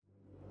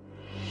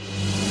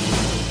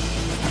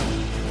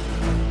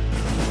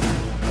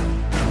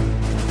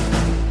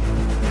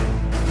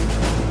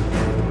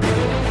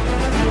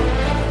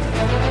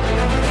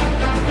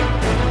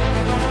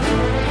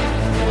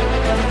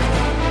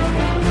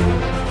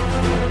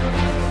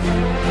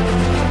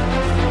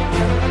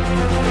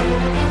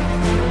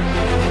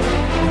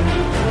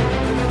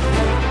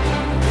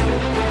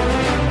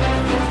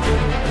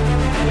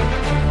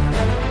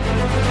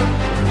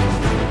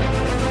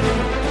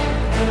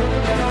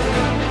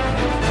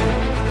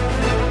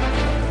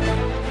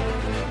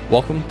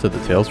Welcome to the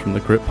Tales from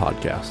the Crypt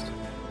podcast.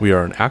 We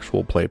are an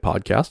actual play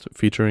podcast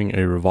featuring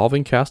a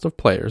revolving cast of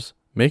players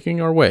making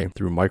our way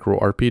through micro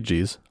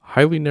RPGs,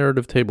 highly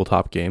narrative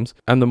tabletop games,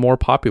 and the more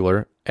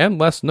popular and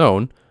less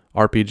known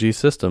RPG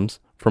systems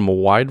from a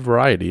wide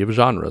variety of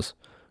genres.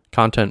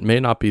 Content may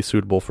not be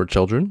suitable for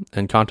children,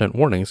 and content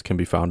warnings can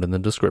be found in the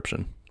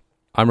description.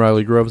 I'm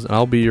Riley Groves, and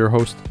I'll be your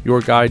host,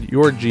 your guide,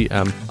 your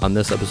GM on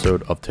this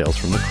episode of Tales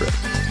from the Crypt.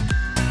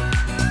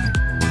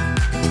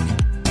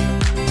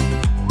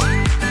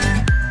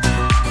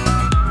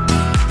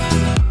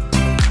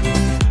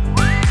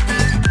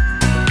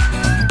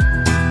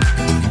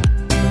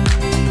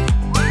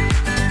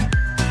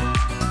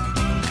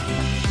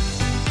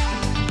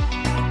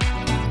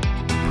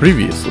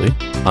 Previously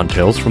on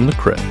Tales from the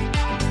Crypt.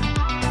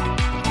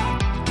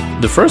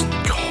 The first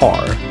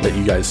car that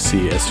you guys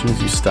see as soon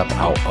as you step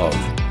out of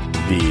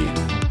the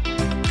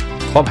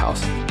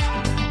clubhouse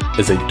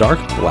is a dark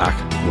black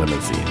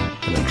limousine,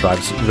 and it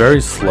drives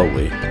very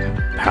slowly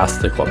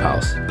past the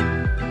clubhouse.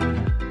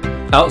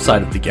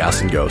 Outside of the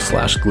Gas and Go /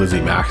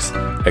 Glizzy Max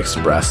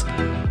Express,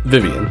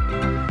 Vivian,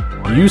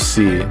 you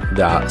see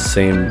that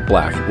same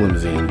black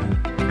limousine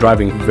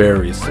driving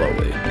very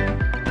slowly.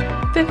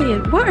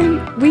 Vivian, what are you?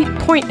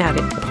 Point at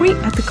it. Point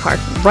at the car.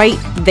 Right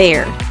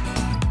there.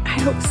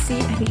 I don't see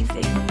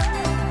anything.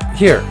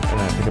 Here. And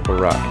I pick up a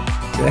rock.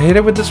 I hit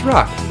it with this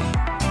rock.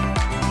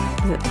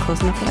 Is it close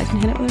enough that I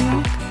can hit it with a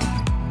rock?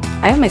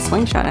 I have my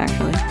slingshot,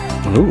 actually.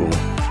 Ooh.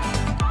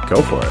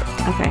 Go for it.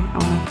 Okay, I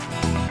want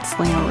to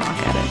sling a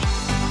rock at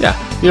it.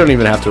 Yeah, you don't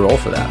even have to roll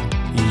for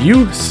that.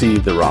 You see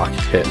the rock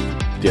hit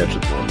the edge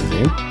of the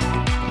limousine.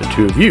 The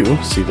two of you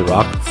see the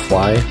rock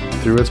fly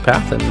through its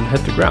path and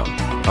hit the ground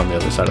on the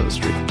other side of the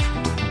street.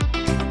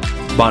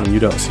 Bonnie, you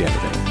don't see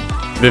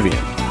anything.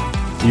 Vivian,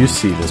 you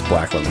see this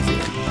black limousine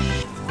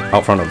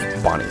out front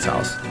of Bonnie's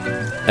house,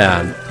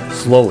 and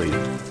slowly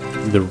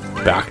the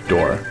back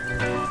door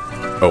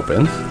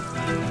opens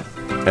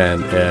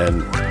and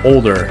an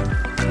older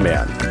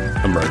man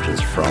emerges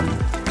from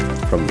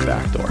the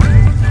back door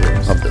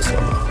of this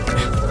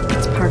limo.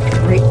 It's parked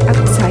right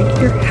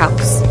outside your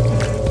house.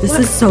 This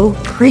is so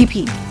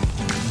creepy.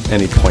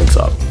 And he points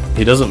up.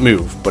 He doesn't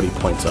move, but he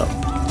points up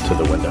to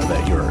the window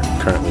that you're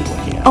currently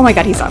looking at. Oh my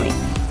god, he saw me.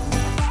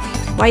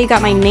 Why you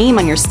got my name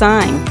on your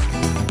sign?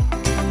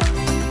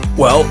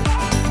 Well,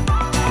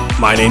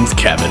 my name's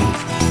Kevin,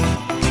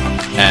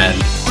 and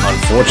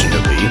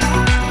unfortunately,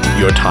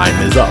 your time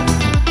is up.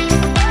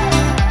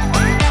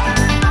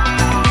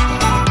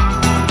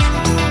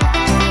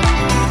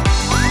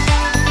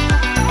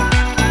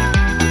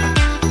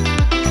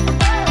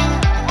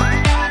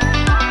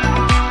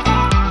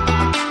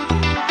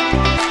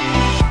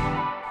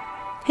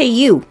 Hey,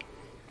 you.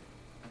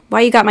 Why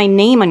you got my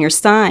name on your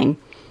sign?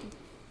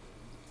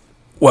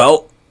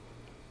 Well,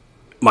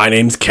 my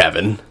name's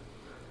Kevin,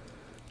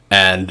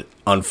 and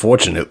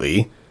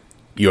unfortunately,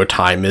 your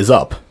time is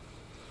up.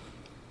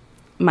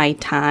 My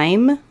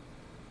time?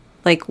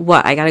 Like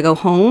what? I gotta go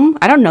home?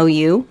 I don't know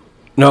you.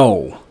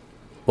 No,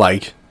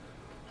 like,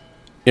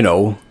 you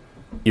know,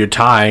 your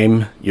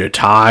time,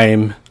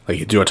 like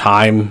it's your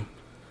time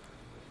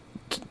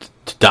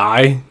to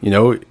die, you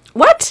know?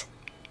 What?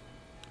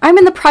 I'm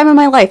in the prime of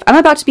my life. I'm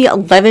about to be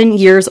 11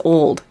 years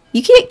old.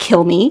 You can't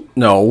kill me.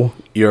 No,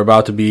 you're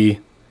about to be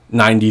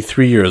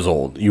 93 years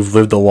old. You've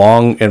lived a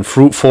long and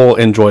fruitful,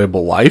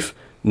 enjoyable life.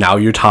 Now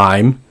your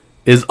time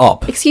is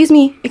up. Excuse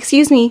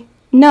me.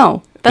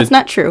 No, that's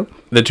not true.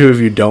 The two of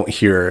you don't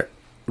hear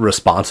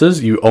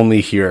responses. You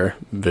only hear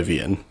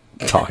Vivian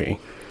talking.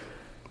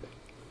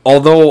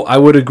 Although I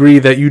would agree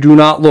that you do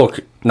not look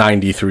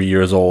 93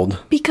 years old.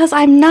 Because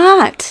I'm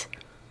not.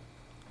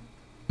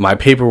 My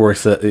paperwork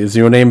says, is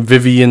your name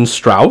Vivian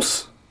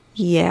Strauss?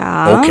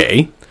 Yeah.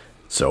 Okay.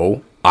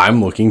 So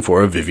I'm looking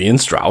for a Vivian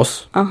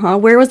Strauss. Uh-huh.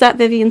 Where was that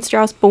Vivian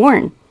Strauss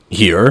born?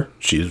 Here.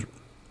 She's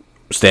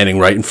standing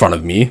right in front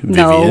of me.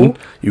 No. Vivian,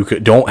 you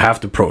don't have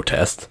to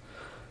protest.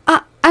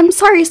 I'm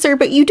sorry, sir,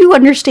 but you do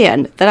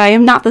understand that I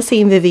am not the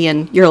same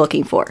Vivian you're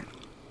looking for.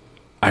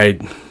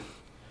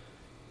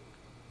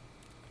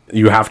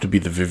 You have to be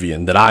the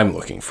Vivian that I'm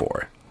looking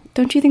for.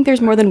 Don't you think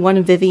there's more than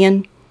one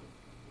Vivian?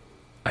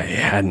 I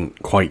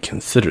hadn't quite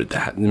considered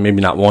that.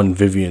 Maybe not one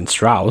Vivian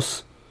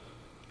Strauss.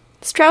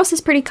 Strauss is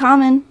pretty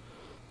common.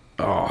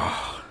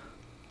 Oh.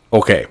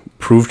 Okay,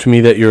 prove to me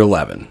that you're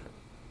 11.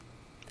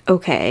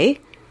 Okay.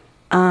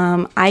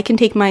 I can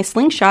take my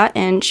slingshot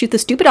and shoot the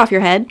stupid off your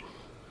head.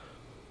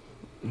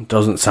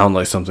 Doesn't sound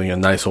like something a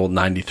nice old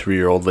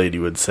 93-year-old lady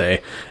would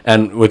say.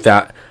 And with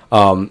that,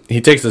 he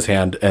takes his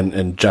hand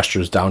and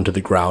gestures down to the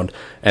ground.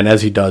 And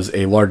as he does,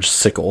 a large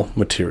sickle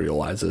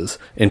materializes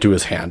into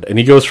his hand. And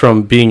he goes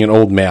from being an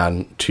old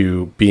man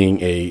to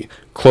being a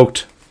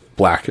cloaked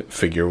black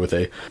figure with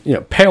a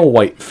pale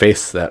white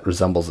face that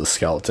resembles a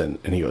skeleton.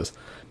 And he goes,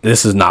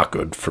 "This is not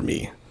good for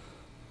me."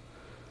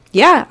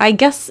 Yeah, I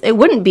guess it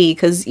wouldn't be,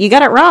 because you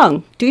got it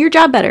wrong. Do your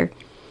job better.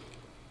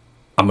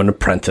 I'm an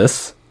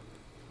apprentice.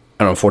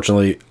 And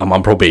unfortunately, I'm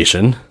on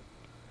probation.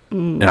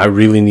 And I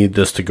really need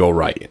this to go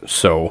right.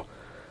 So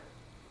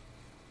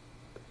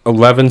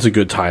 11's a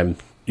good time.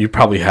 You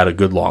probably had a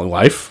good long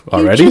life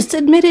already. You just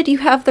admitted you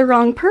have the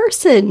wrong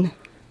person.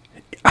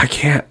 I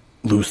can't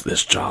lose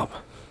this job.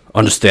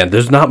 Understand,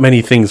 there's not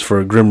many things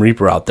for a Grim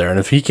Reaper out there, and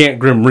if he can't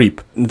Grim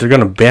Reap, they're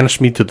going to banish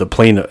me to the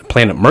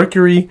planet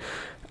Mercury,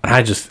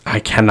 and I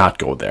cannot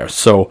go there.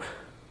 So,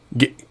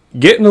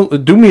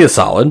 do me a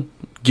solid,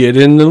 get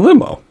in the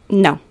limo.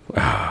 No.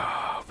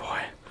 Oh,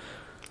 boy.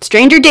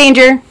 Stranger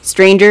danger,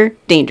 stranger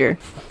danger.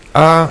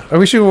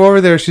 We should go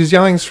over there. She's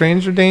yelling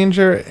stranger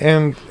danger,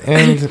 and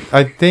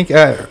I think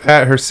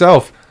at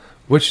herself,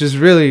 which is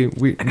really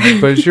weird.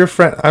 But is your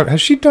friend...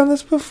 has she done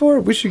this before?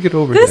 We should get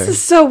over there. This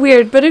is so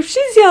weird, but if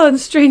she's yelling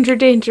stranger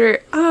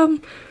danger,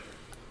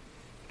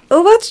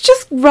 let's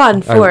just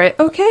run for it,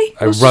 okay?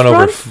 I run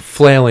over,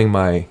 flailing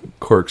my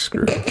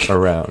corkscrew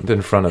around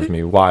in front of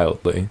me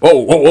wildly.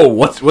 Whoa,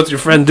 what's your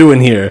friend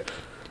doing here?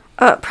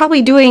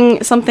 Probably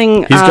doing something.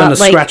 He's gonna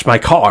scratch my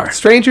car.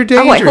 Stranger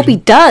danger. Oh, I hope he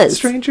does.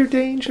 Stranger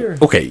danger.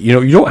 Okay,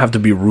 you don't have to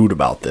be rude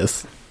about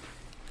this.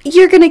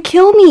 You're gonna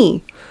kill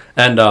me.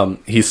 And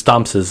he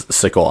stomps his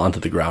sickle onto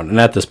the ground. And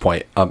at this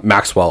point,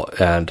 Maxwell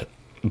and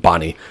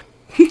Bonnie,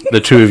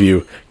 the two of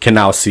you, can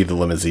now see the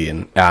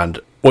limousine and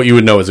what you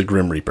would know is a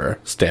Grim Reaper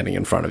standing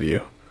in front of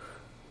you.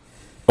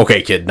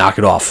 Okay, kid, knock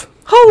it off.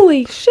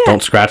 Holy shit.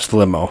 Don't scratch the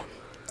limo.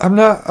 I'm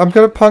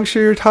gonna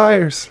puncture your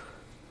tires.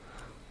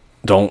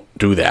 Don't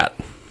do that.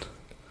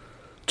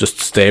 Just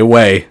stay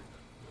away.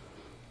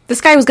 This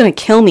guy was gonna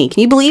kill me.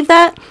 Can you believe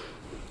that?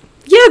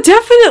 Yeah,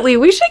 definitely.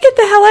 We should get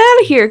the hell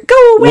out of here.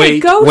 Go away,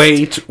 ghost.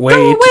 Wait.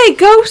 Go away,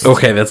 ghost.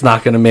 Okay, that's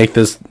not going to make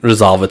this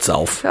resolve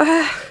itself.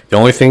 The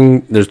only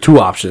thing, there's two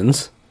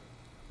options.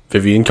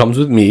 Vivian comes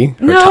with me.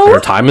 Her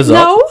time is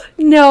up.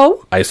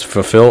 No. I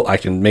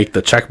can make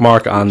the check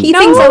mark on... He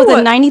thinks I was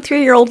a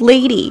 93-year-old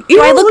lady. You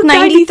Do I don't look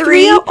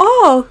 93 at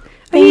all.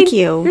 Thank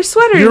you. Your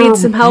sweater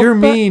needs some help. You're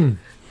mean.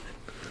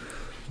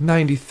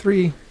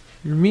 93.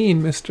 You're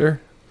mean,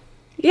 mister.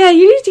 Yeah,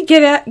 you need to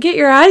get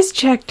your eyes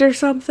checked or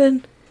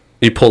something.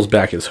 He pulls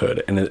back his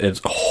hood, and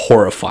it's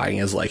horrifying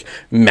as, like,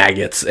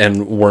 maggots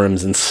and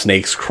worms and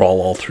snakes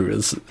crawl all through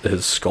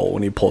his skull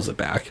when he pulls it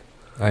back.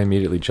 I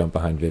immediately jump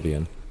behind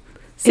Vivian.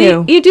 See,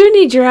 you do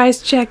need your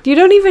eyes checked. You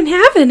don't even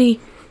have any.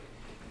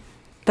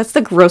 That's the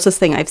grossest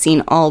thing I've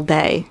seen all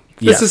day.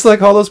 This is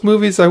like all those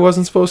movies I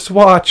wasn't supposed to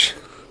watch.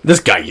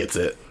 This guy gets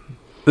it.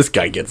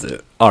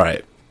 All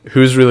right.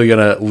 Who's really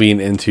going to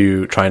lean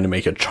into trying to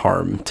make a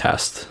charm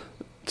test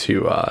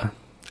to...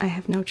 I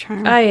have no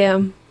charm. I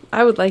am.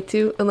 I would like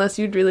to, unless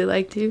you'd really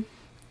like to.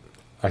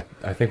 I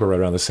think we're right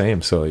around the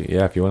same, so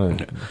yeah, if you want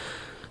to...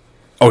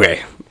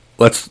 Okay,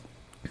 let's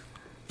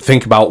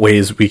think about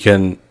ways we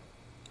can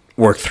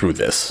work through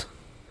this.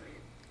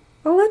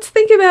 Well, let's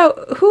think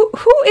about who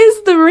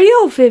is the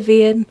real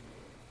Vivian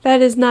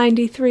that is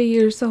 93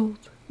 years old.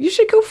 You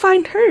should go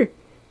find her.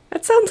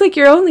 That sounds like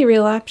your only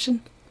real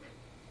option.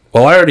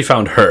 Well, I already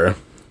found her.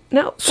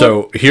 No.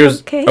 So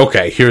here's...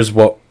 Okay. Here's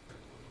what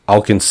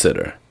I'll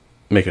consider.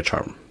 Make a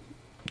charm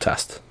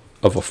test.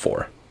 Of a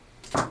 4.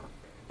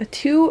 A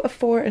 2, a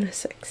 4, and a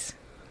 6.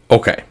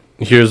 Okay,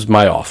 here's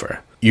my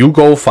offer. You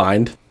go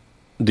find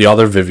the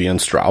other Vivian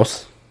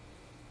Strauss.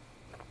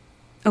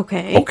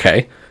 Okay.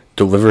 Okay,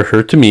 deliver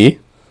her to me.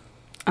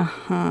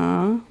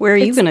 Where are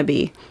you going to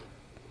be?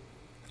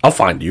 I'll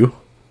find you.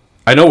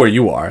 I know where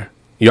you are.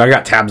 I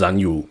got tabs on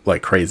you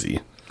like crazy.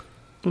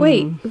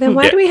 Wait, then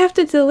why do we have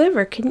to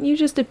deliver? Couldn't you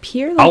just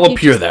appear? Like I'll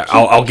appear there.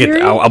 I'll get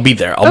there. I'll be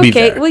there. I'll be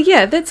there. Okay, well,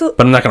 yeah, that's...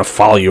 But I'm not going to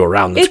follow you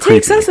around. That's it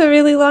takes us a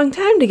really long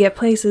time to get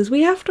places.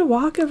 We have to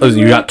walk everywhere.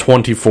 You got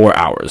 24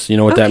 hours. You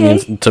know what that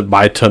means?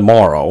 By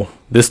tomorrow,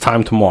 this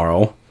time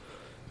tomorrow,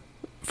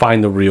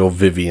 find the real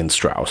Vivian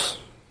Strauss.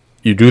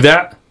 You do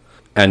that,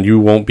 and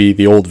you won't be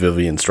the old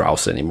Vivian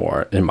Strauss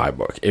anymore in my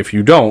book. If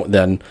you don't,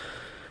 then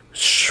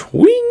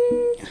swing.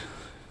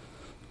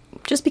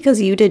 Just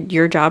because you did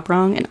your job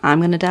wrong and I'm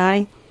going to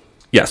die?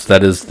 Yes,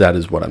 that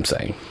is what I'm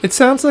saying. It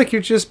sounds like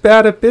you're just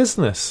bad at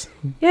business.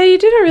 Yeah, you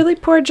did a really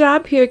poor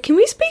job here. Can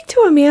we speak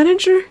to a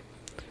manager?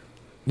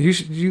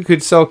 You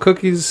could sell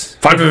cookies.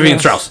 Find Vivian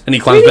Strauss, and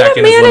he climbs back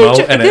in his limo.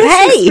 And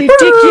this is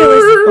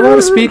ridiculous. I want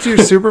to speak to your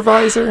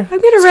supervisor.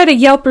 I'm going to write a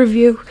Yelp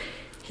review.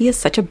 He is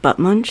such a butt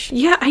munch.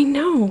 Yeah, I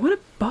know. What a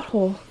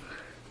butthole. Well,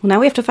 now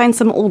we have to find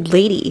some old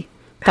lady.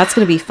 That's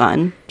going to be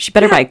fun. She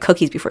better buy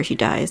cookies before she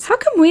dies. How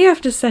come we have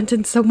to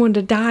sentence someone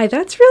to die?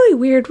 That's really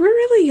weird. We're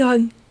really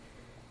young.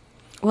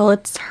 Well,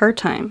 it's her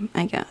time,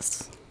 I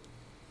guess.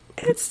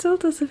 It still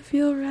doesn't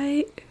feel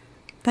right.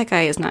 That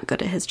guy is not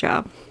good at his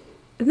job.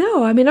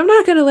 No, I mean, I'm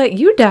not going to let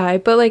you die,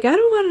 but, like, I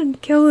don't want to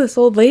kill this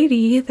old lady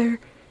either.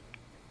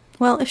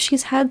 Well, if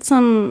she's had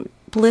some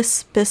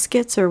Bliss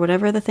biscuits or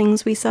whatever the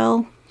things we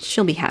sell,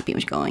 she'll be happy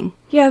when she's going.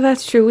 Yeah,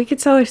 that's true. We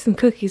could sell her some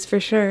cookies for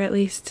sure, at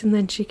least, and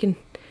then she can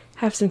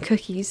have some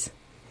cookies.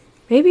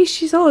 Maybe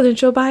she's old and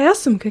she'll buy us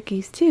some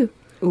cookies, too.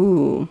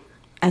 Ooh.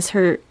 As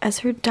her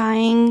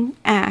dying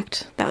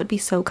act, that would be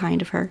so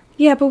kind of her.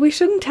 Yeah, but we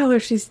shouldn't tell her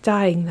she's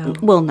dying, though.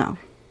 Well, no.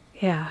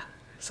 Yeah,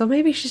 so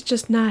maybe she's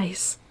just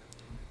nice.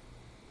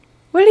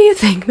 What do you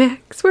think,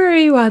 Max? Where are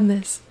you on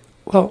this?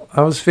 Well,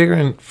 I was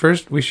figuring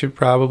first we should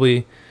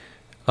probably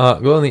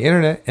go on the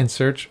internet and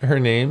search her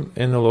name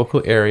in the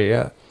local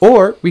area.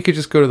 Or we could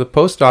just go to the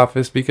post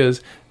office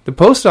because the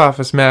post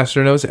office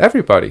master knows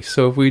everybody.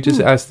 So if we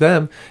just ask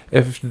them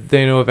if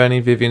they know of any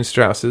Vivian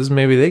Strausses,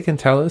 maybe they can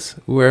tell us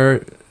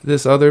where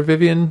this other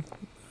Vivian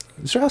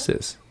Strauss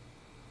is.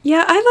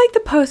 Yeah, I like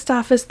the post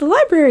office. The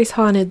library's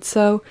haunted,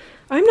 so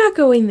I'm not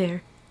going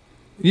there.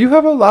 You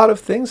have a lot of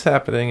things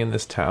happening in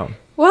this town.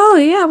 Well,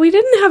 yeah, we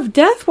didn't have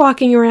death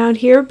walking around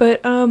here,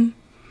 but, I mean,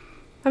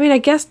 I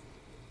guess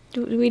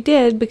we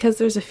did because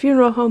there's a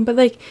funeral home, but,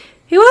 like,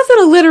 he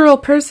wasn't a literal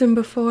person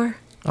before.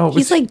 Oh,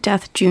 He's like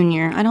Death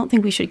Jr. I don't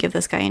think we should give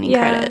this guy any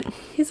credit.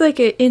 He's like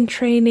a in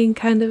training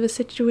kind of a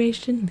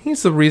situation.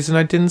 He's the reason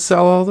I didn't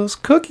sell all those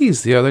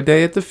cookies the other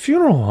day at the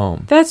funeral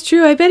home. That's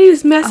true. I bet he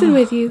was messing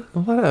with you.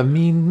 What a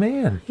mean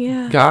man.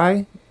 Yeah.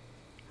 Guy.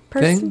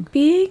 Person,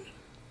 being,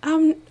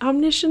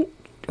 omniscient.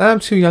 I'm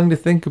too young to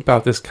think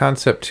about this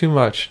concept too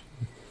much.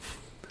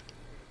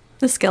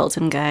 The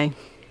skeleton guy.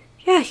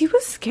 Yeah, he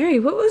was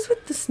scary. What was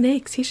with the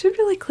snakes? He should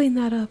really clean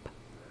that up.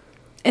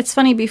 It's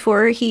funny,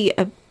 before he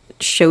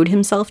showed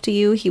himself to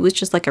you, he was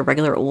just like a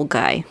regular old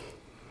guy.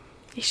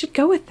 He should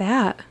go with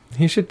that.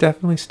 He should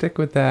definitely stick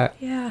with that.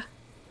 Yeah.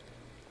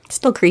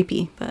 Still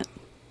creepy, but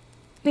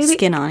Maybe,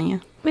 skin on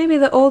you. Maybe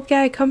the old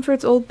guy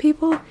comforts old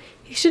people.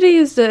 He should have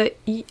used a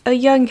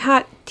young,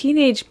 hot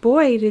teenage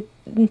boy to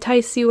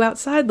entice you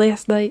outside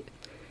last night.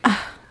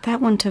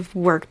 That wouldn't have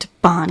worked,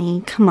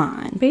 Bonnie. Come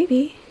on.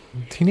 Maybe.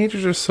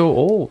 Teenagers are so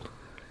old.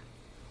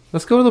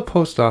 Let's go to the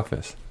post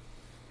office.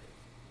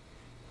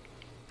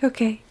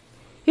 Okay.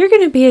 You're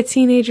going to be a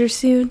teenager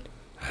soon.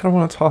 I don't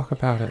want to talk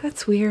about it.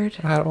 That's weird.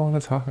 I don't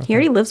want to talk about it. He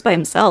already lives by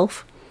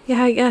himself.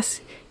 Yeah, I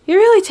guess. You're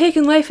really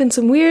taking life in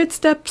some weird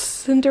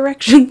steps and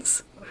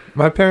directions.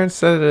 My parents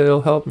said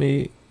it'll help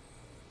me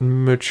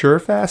mature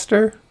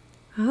faster.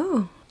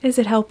 Oh. Is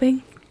it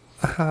helping?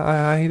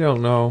 I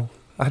don't know.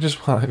 I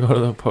just want to go to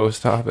the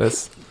post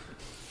office.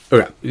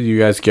 Okay, you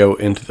guys go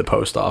into the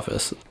post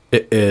office.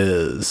 It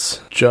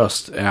is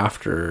just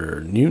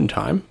after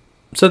noontime.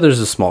 So there's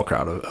a small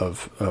crowd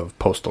of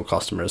postal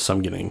customers,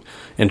 some getting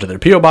into their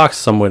P.O. box,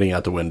 some waiting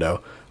at the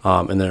window.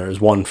 And there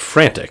is one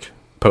frantic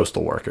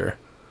postal worker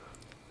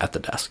at the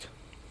desk.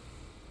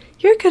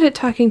 You're good at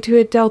talking to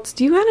adults.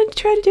 Do you want to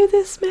try to do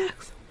this,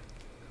 Max?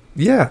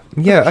 Yeah,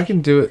 I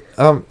can do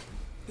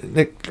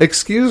it.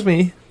 Excuse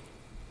me.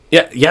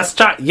 Yeah, yes,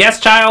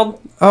 child.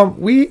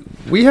 We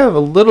have a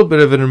little bit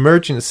of an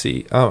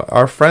emergency.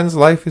 Our friend's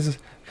life is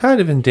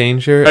kind of in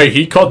danger. Hey,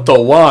 he cut the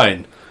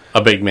line.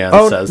 A big man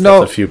says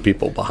no. that's a few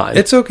people behind.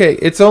 It's okay.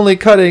 It's only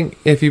cutting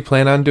if you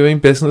plan on doing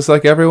business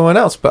like everyone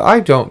else, but I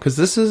don't because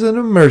this is an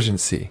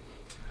emergency.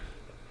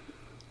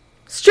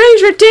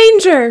 Stranger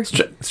danger!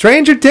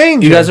 Stranger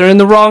danger! You guys are in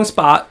the wrong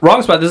spot.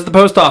 Wrong spot. This is the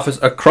post office.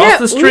 Across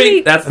the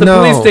street, that's the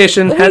police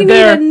station. Head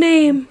there. We need a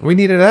name. We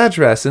need an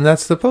address, and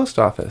that's the post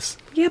office.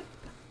 Yep.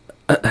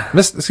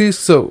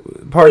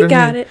 Pardon we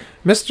got me. it.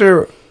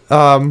 Mr.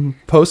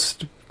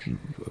 Post...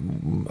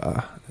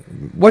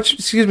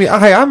 excuse me.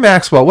 Hi, I'm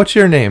Maxwell. What's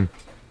your name?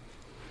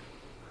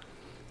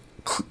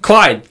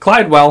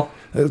 Clydewell.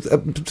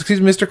 Excuse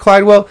me, Mr.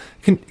 Clydewell.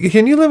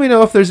 Can you let me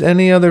know if there's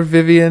any other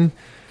Vivian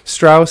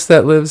Strauss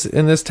that lives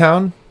in this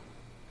town?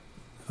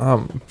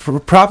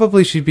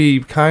 Probably she'd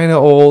be kind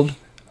of old.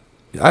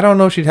 I don't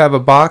know if she'd have a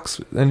box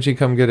and she'd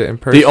come get it in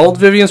person. The old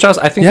Vivian Strauss?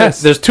 I think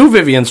yes. There's two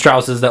Vivian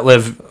Strausses that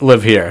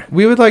live here.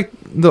 We would like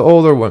the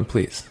older one,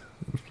 please.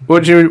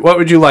 What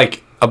would you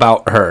like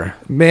about her?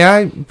 May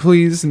I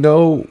please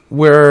know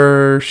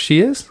where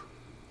she is?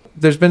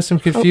 There's been some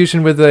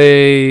confusion with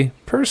a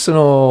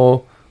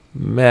personal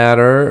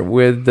matter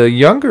with the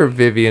younger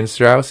Vivian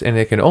Strauss, and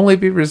it can only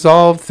be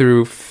resolved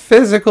through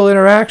physical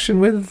interaction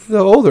with the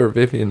older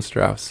Vivian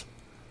Strauss.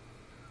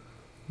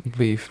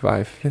 We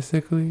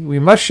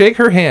must shake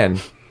her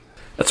hand.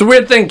 That's a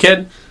weird thing,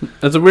 kid.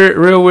 That's a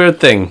real weird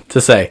thing to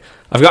say.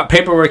 I've got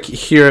paperwork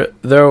here,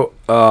 though.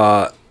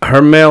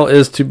 Her mail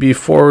is to be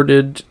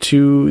forwarded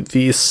to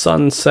the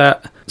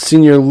Sunset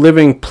Senior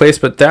Living Place,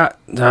 but that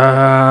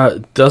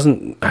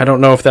doesn't... I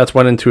don't know if that's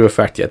went into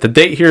effect yet. The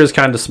date here is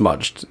kind of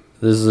smudged.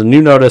 This is a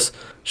new notice.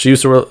 She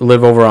used to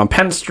live over on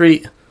Penn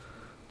Street.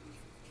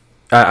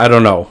 I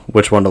don't know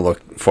which one to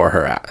look for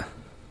her at.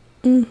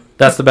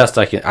 That's the best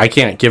I can... I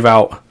can't give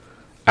out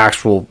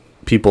actual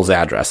people's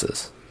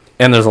addresses.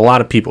 And there's a lot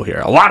of people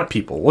here. A lot of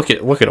people. Look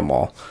at them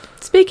all.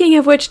 Speaking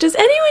of which, does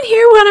anyone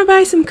here want to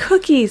buy some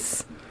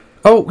cookies?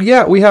 Oh,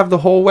 yeah, we have the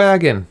whole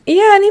wagon.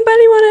 Yeah,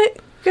 anybody want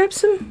to grab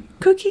some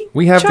cookie?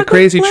 We have the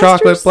crazy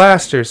chocolate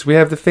blasters. We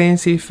have the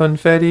fancy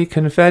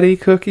confetti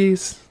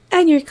cookies.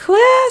 And your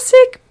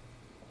classic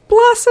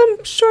blossom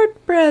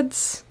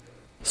shortbreads.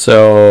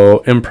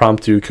 So,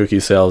 impromptu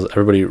cookie sales.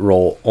 Everybody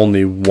roll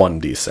only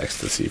 1d6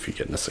 to see if you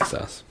get a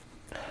success.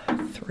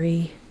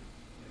 3.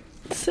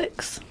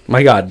 6.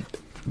 My God.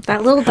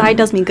 That little die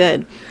does me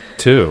good.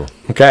 2.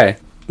 Okay.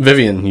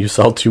 Vivian, you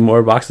sell 2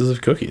 more boxes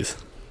of cookies.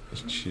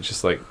 She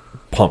just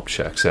pump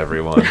checks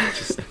everyone.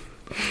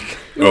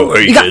 Oh,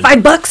 hey, you got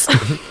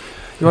 $5?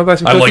 You want to buy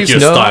some I cookies? like your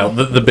style.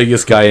 The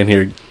biggest guy in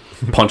here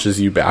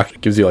punches you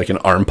back, gives you an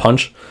arm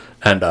punch,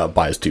 and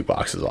buys 2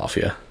 boxes off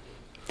you.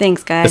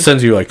 Thanks, It guys.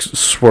 sends you like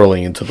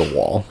swirling into the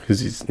wall because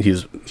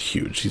he's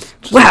huge. He's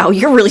just, Wow,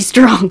 you're really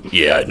strong.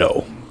 yeah, I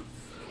know.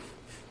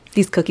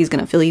 These cookies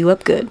gonna fill you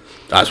up good.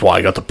 That's why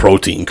I got the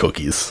protein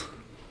cookies.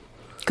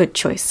 Good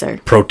choice,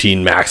 sir.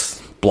 Protein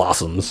Max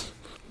Blossoms.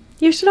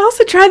 You should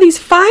also try these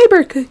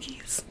fiber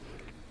cookies.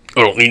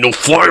 I don't need no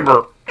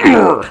fiber.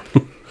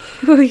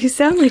 Oh, you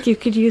sound like you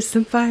could use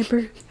some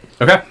fiber.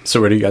 Okay, so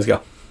where do you guys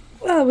go?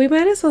 Well, we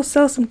might as well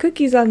sell some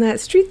cookies on that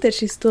street that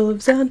she still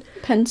lives on.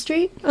 Penn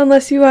Street?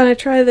 Unless you want to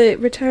try the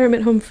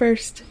retirement home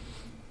first.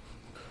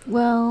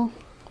 Well,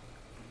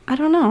 I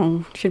don't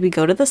know. Should we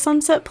go to the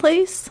Sunset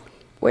Place?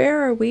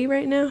 Where are we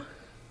right now?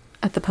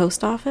 At the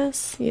post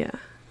office? Yeah.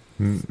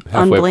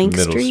 Halfway up Blank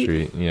Middle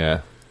Street?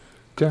 Yeah.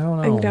 Down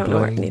I on don't know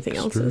where Blank anything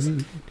else is.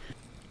 Street.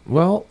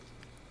 Well,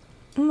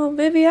 Well,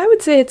 Vivi, I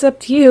would say it's up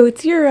to you.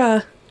 It's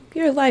your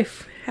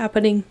life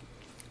happening.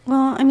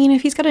 Well, I mean,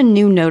 if he's got a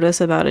new notice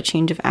about a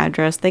change of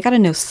address, they gotta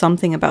know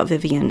something about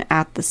Vivian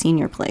at the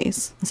senior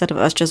place, instead of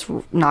us just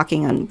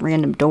knocking on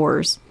random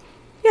doors.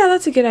 Yeah,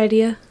 that's a good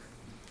idea.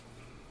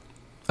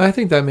 I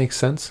think that makes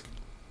sense.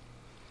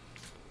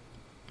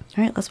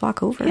 All right, let's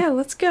walk over. Yeah,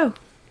 let's go.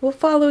 We'll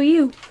follow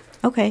you,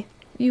 Okay.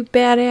 you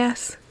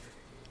badass.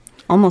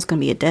 Almost gonna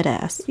be a dead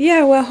ass.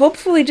 Yeah, well,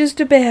 hopefully just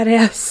a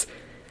badass.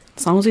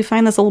 As long as we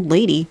find this old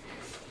lady.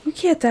 We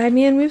can't die,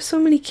 man. We have so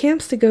many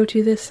camps to go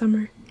to this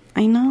summer.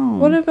 I know.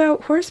 What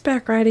about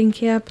horseback riding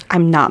camp?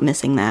 I'm not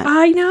missing that.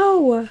 I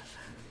know.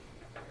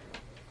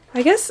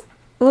 I guess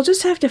we'll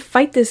just have to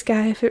fight this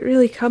guy if it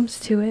really comes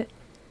to it.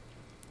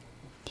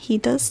 He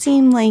does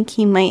seem like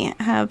he might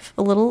have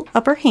a little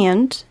upper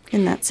hand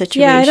in that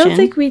situation. Yeah, I don't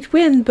think we'd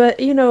win, but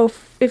you know,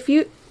 if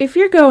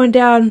you're going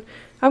down,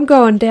 I'm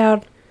going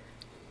down.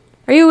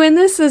 Are you in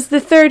this as the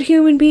third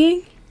human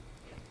being?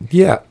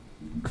 Yeah.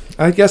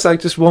 I guess I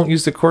just won't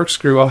use the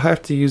corkscrew. I'll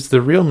have to use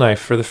the real knife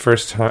for the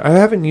first time. I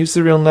haven't used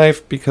the real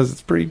knife because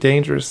it's pretty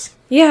dangerous.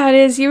 Yeah, it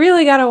is. You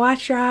really gotta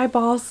watch your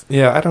eyeballs.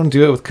 Yeah, I don't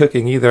do it with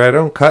cooking either. I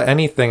don't cut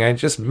anything. I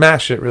just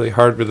mash it really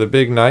hard with a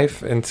big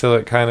knife until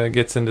it kind of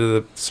gets into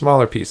the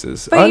smaller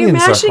pieces. But you're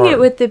Onions are mashing it hard.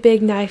 with the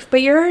big knife,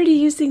 but you're already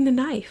using the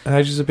knife. I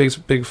use a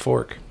big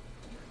fork.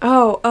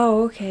 Oh,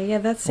 okay. Yeah,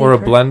 that's safer. Or a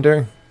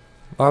blender.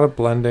 A lot of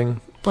blending.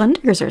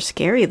 Blenders are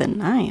scary than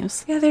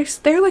knives. Yeah, there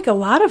are like a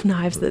lot of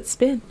knives that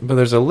spin. But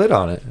there's a lid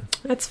on it.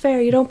 That's fair.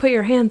 You don't put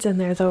your hands in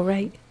there, though,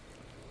 right?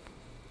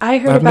 I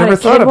heard I've about never a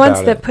thought kid once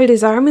about that it. put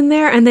his arm in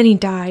there and then he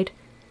died.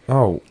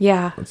 Oh,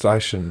 Yeah, so I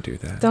shouldn't do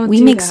that. don't We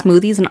do make that.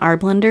 smoothies in our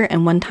blender,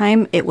 and one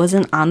time it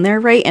wasn't on there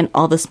right, and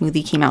all the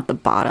smoothie came out the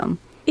bottom.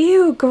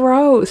 Ew,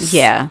 gross.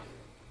 Yeah.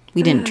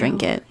 We didn't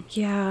drink it.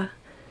 Yeah.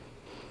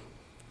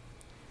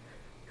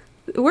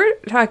 We're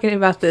talking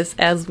about this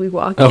as we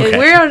walk Okay. in.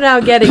 We're now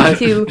getting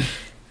to...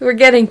 We're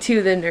getting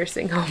to the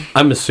nursing home.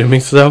 I'm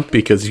assuming so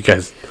because you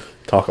guys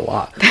talk a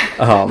lot.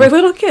 We're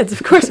little kids.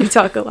 Of course we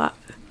talk a lot.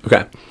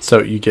 Okay,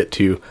 so you get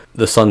to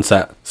the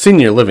Sunset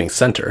Senior Living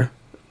Center,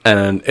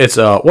 and it's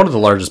one of the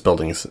largest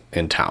buildings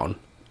in town.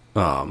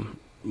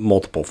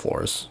 Multiple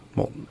floors.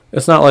 Well,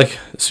 it's not like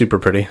super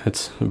pretty.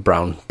 It's a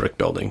brown brick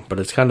building, but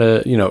it's kind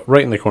of,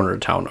 right in the corner of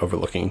town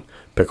overlooking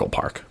Pickle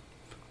Park.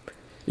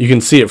 You can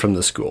see it from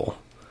the school,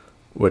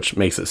 which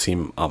makes it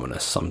seem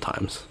ominous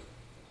sometimes.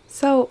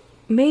 So...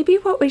 maybe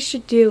what we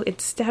should do,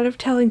 instead of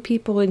telling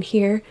people in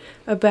here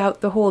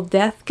about the whole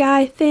death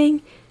guy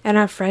thing and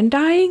our friend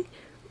dying,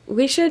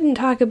 we shouldn't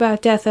talk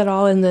about death at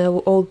all in the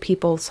old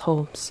people's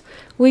homes.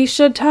 We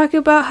should talk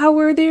about how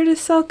we're there to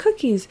sell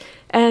cookies.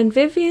 And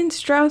Vivian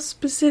Strauss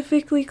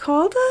specifically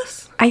called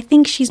us? I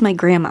think she's my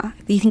grandma.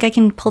 Do you think I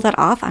can pull that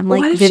off? I'm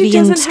like What if she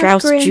Vivian doesn't have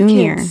Strauss Jr.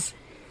 grandkids?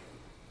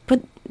 But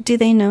do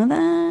they know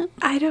that?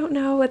 I don't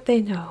know what they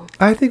know.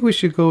 I think we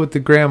should go with the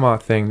grandma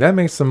thing. That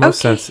makes the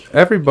most Okay. sense.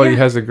 Everybody Yeah.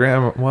 has a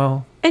grandma.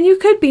 Well, And you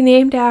could be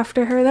named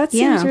after her. That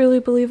seems Yeah. really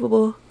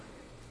believable.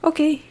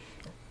 Okay.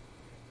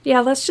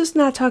 Yeah, let's just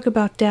not talk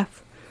about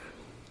death.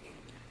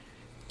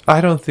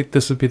 I don't think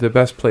this would be the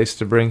best place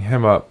to bring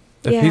him up.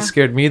 If Yeah. he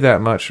scared me that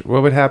much,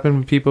 what would happen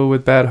with people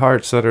with bad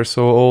hearts that are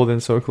so old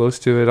and so close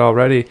to it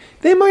already?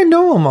 They might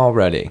know him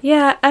already.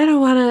 Yeah, I don't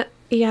want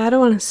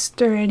to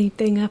stir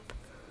anything up.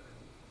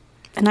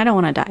 And I don't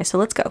want to die, so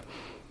let's go.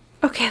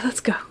 Okay, let's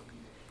go.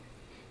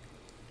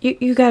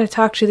 You got to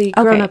talk to the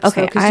Okay, grown-ups,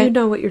 okay, because you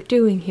know what you're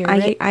doing here,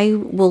 right? I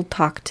will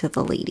talk to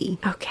the lady.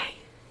 Okay.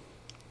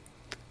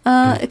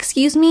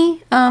 Excuse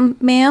me,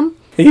 ma'am?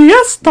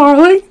 Yes,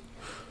 darling.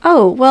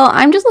 Oh, well,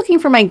 I'm just looking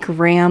for my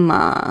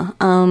grandma.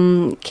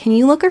 Can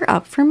you look her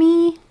up for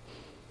me?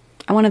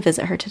 I want to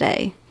visit her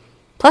today.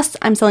 Plus,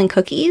 I'm selling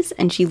cookies,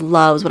 and she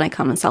loves when I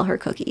come and sell her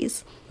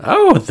cookies.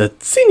 Oh, the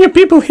senior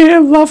people here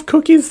love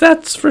cookies,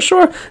 that's for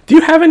sure. Do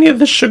you have any of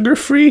the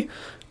sugar-free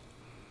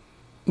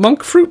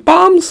monk fruit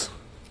bombs?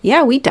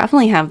 Yeah, we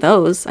definitely have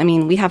those. I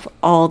mean, we have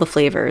all the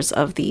flavors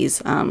of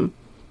these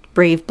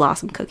Brave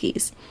Blossom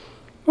cookies.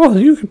 Well,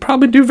 you could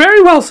probably do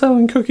very well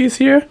selling cookies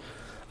here.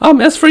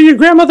 As for your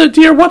grandmother,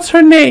 dear, what's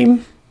her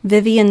name?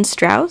 Vivian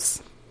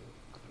Strauss?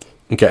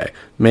 Okay,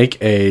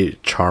 make a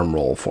charm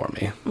roll for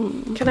me.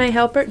 Can I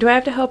help her? Do I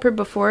have to help her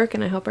before? Or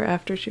can I help her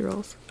after she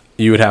rolls?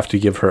 You would have to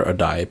give her a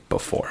die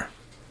before.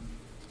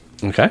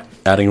 Okay,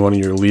 adding one of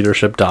your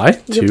leadership die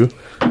to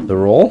the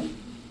roll.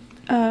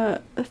 A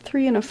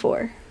 3 and a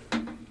 4.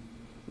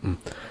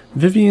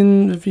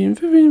 Vivian.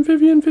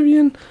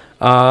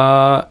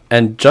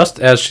 And just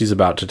as she's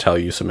about to tell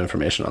you some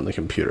information on the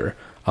computer,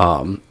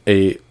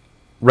 a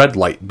red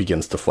light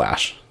begins to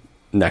flash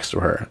next to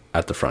her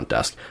at the front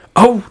desk.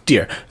 Oh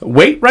dear,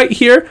 wait right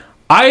here.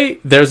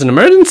 There's an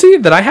emergency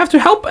that I have to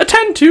help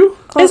attend to.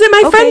 Is it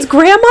my friend's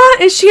grandma?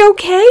 Is she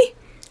okay?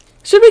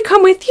 Should we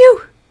come with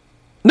you?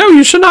 No,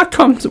 you should not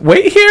come.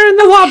 Wait here in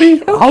the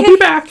lobby. Okay. I'll be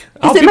back.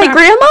 Is it my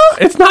grandma?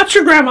 It's not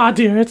your grandma,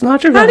 dear. It's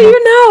not your How grandma. do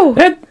you know?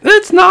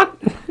 It's not.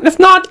 It's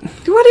not.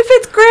 What if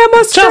it's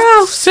Grandma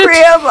Strauss? Just sit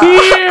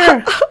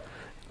here.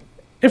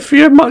 If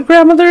your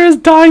grandmother is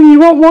dying, you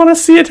won't want to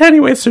see it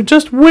anyway, so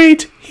just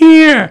wait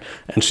here.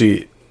 And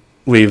she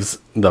leaves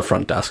the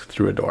front desk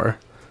through a door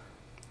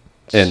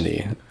in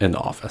the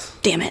office.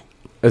 Damn it.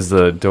 Is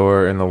the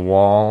door in the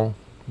wall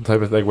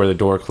type of thing where the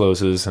door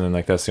closes and then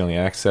like that's the only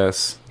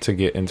access to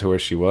get into where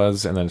she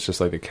was, and then it's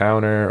just like a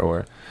counter?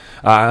 Or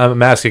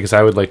I'm asking because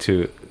I would like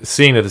to,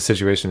 seeing that the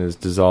situation is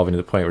dissolving to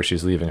the point where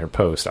she's leaving her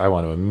post, I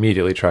want to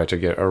immediately try to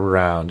get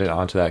around and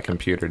onto that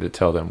computer to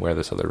tell them where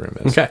this other room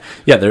is. Okay.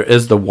 Yeah, there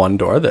is the one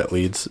door that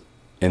leads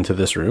into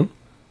this room,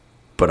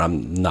 but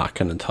I'm not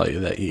going to tell you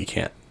that you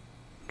can't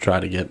try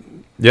to get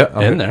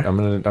in there.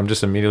 I'm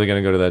just immediately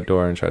gonna go to that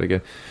door and try to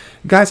get.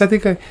 Guys, I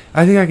think I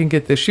can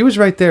get this. She was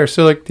right there,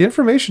 so like the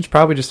information's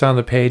probably just on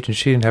the page, and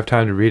she didn't have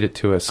time to read it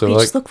to us. So Okay,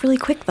 like, just look really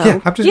quick though.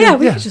 yeah, I'm just Yeah,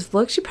 we could just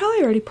look. She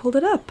probably already pulled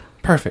it up.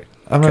 perfect.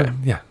 Okay.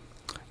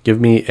 Give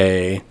me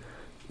a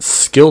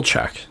skill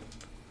check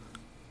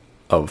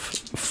of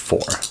 4.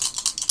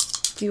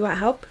 Do you want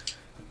help?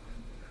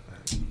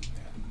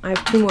 I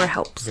have 2 more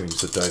helps. I'm gonna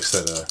use the dice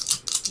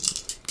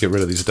that get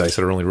rid of these dice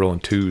that are only rolling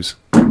 2s.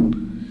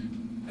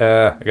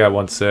 I got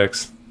 1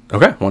 6.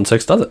 Okay, 1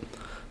 6 does it.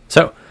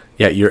 So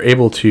yeah, you're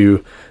able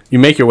to. You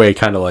make your way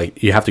kind of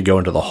like you have to go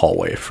into the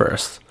hallway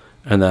first,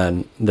 and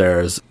then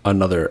there's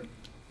another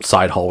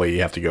side hallway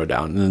you have to go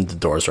down, and then the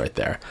door's right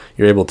there.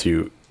 You're able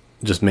to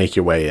just make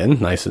your way in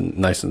nice and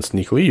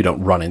sneakily. You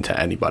don't run into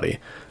anybody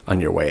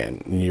on your way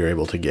in. And you're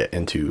able to get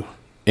into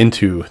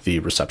the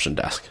reception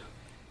desk.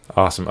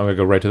 Awesome. I'm gonna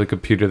go right to the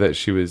computer that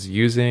she was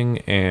using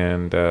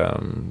and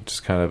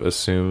just kind of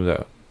assume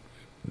that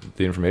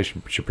the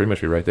information should pretty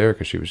much be right there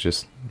because she was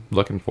just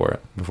looking for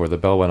it before the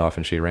bell went off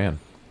and she ran.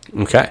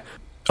 Okay.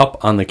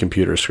 Up on the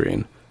computer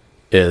screen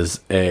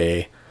is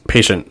a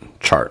patient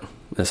chart.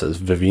 It says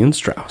Vivian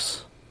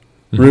Strauss,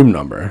 room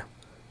number,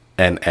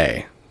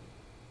 NA.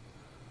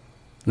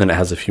 Then it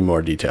has a few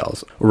more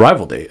details.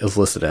 Arrival date is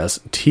listed as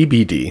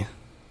TBD,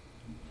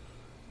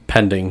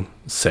 pending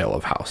sale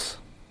of house.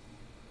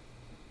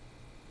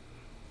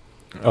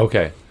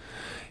 Okay.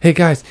 Hey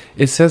guys,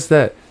 it says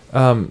that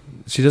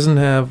she doesn't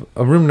have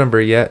a room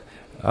number yet,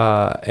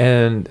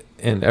 and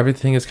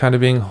everything is kind of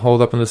being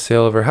held up in the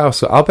sale of her house.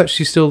 So I'll bet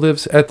she still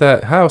lives at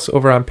that house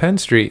over on Penn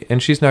Street,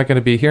 and she's not going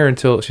to be here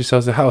until she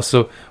sells the house.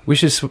 So we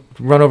should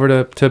run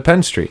over to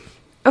Penn Street.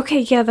 Okay,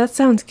 yeah, that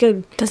sounds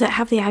good. Does it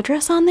have the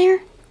address on there?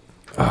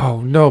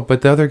 Oh no,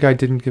 but the other guy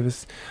didn't give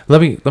us.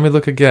 Let me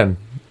look again.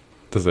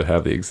 Does it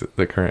have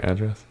the current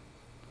address?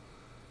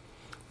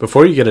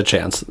 Before you get a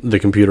chance, the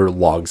computer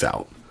logs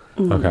out.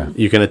 Okay.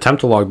 You can attempt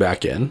to log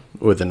back in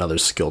with another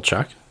skill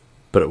check,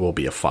 but it will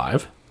be a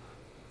 5.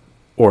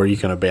 Or you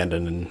can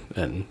abandon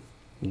and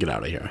get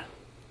out of here.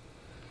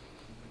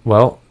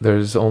 Well,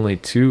 there's only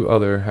 2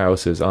 other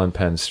houses on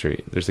Penn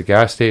Street. There's a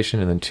gas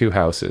station and then 2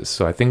 houses.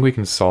 So I think we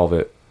can solve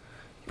it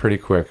pretty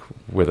quick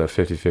with a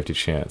 50-50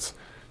 chance.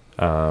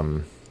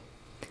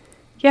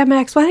 Yeah,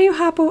 Max, why don't you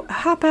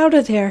hop out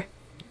of there?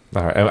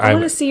 All right, I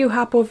want to see you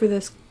hop over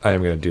this. I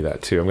am going to do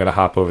that too. I'm going to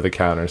hop over the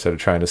counter instead of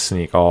trying to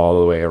sneak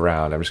all the way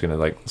around. I'm just going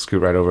to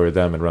scoot right over with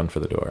them and run for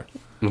the door.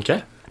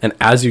 Okay. And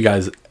as you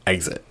guys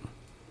exit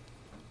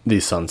the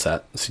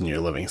Sunset Senior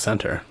Living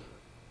Center,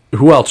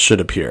 who else should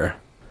appear?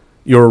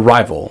 Your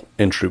arrival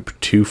in Troop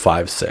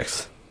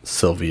 256,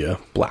 Sylvia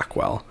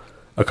Blackwell,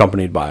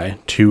 accompanied by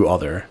 2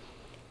 other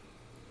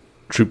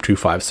Troop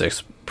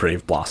 256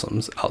 Brave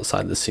Blossoms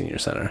outside the Senior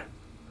Center.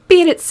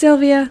 Beat it,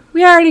 Sylvia.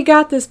 We already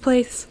got this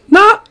place.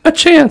 Not a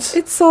chance.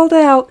 It's sold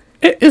out.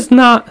 It is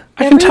not.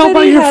 I can tell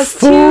by Everybody your has too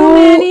full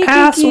many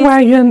ass cookies.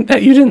 wagon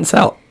that you didn't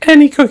sell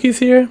any cookies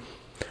here.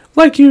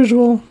 Like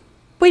usual.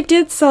 We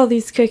did sell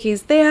these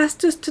cookies. They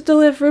asked us to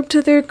deliver them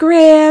to their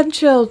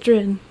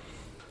grandchildren.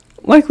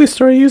 Likely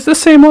story, you used the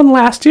same one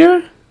last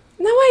year?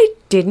 No, I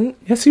didn't.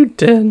 Yes, you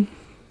did.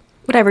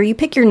 Whatever, you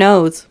pick your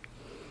nose.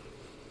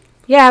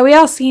 Yeah, we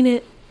all seen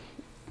it.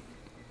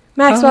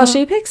 Maxwell,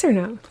 she picks her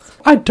nose.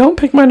 I don't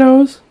pick my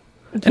nose.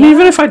 And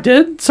even if I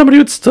did, somebody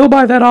would still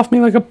buy that off me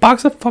like a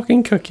box of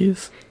fucking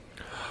cookies.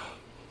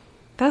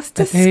 That's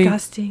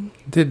disgusting.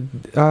 This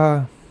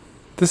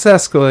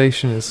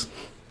escalation is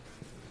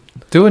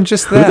doing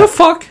just that. Who the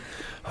fuck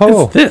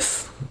is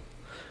this?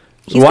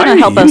 He's Why going are to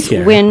help you us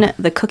here? win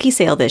the cookie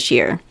sale this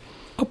year.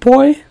 a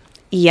boy?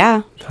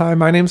 Yeah. Hi,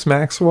 my name's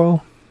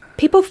Maxwell.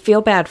 People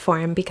feel bad for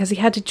him because he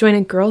had to join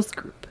a girls'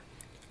 group.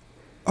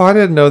 Oh, I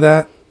didn't know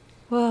that.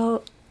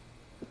 Well,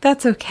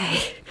 that's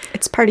okay.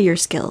 It's part of your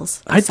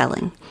skills.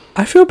 Selling.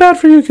 I feel bad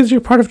for you because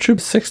you're part of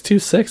Troop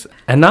 626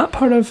 and not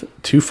part of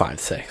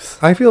 256.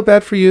 I feel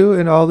bad for you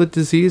and all the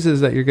diseases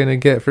that you're going to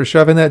get for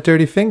shoving that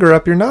dirty finger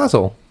up your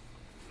nozzle.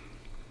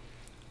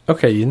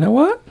 Okay, you know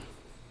what?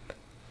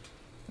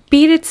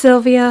 Beat it,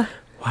 Sylvia.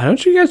 Why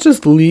don't you guys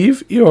just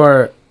leave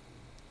your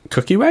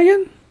cookie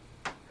wagon?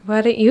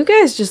 Why don't you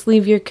guys just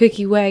leave your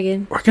cookie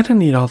wagon? We're going to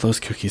need all those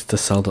cookies to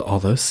sell to all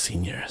those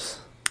seniors.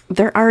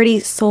 They're already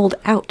sold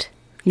out.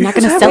 You're You not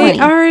going guys to sell They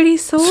any. already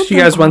sold So you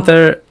guys them went all.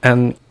 there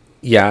and,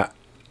 yeah,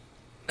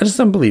 I just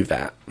don't believe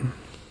that.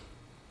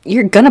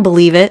 You're going to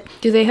believe it.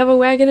 Do they have a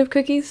wagon of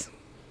cookies?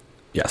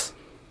 Yes.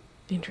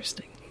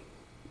 Interesting.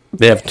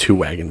 They have 2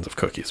 wagons of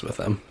cookies with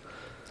them.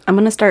 I'm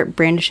going to start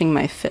brandishing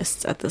my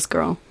fists at this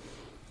girl.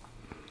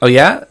 Oh,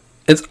 yeah?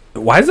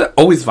 Why is it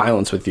always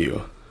violence with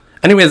you?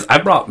 Anyways, I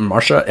brought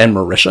Marsha and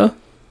Marisha.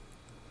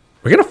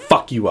 We're going to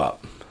fuck you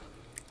up.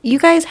 You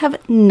guys have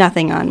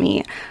nothing on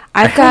me.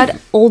 I've got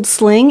Old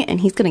Sling, and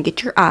he's going to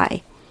get your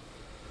eye.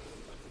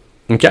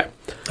 Okay.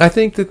 I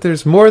think that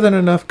there's more than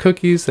enough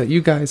cookies that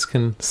you guys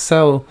can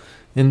sell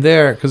in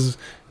there because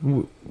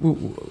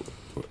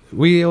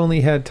we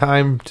only had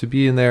time to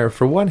be in there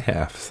for one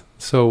half.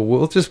 So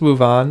we'll just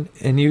move on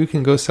and you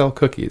can go sell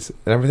cookies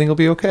and everything will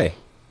be okay.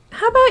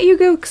 How about you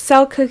go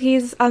sell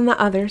cookies on the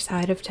other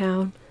side of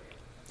town?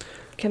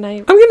 Can I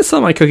I'm going to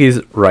sell my cookies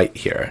right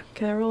here.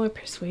 roll a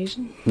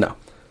persuasion? No,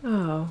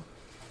 Oh,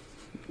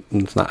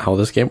 that's not how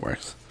this game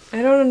works.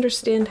 I don't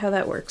understand how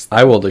that works.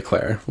 I will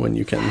declare when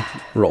you can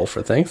roll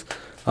for things.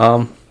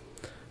 And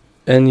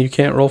you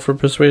can't roll for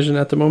persuasion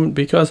at the moment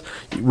because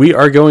we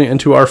are going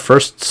into our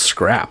first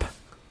scrap.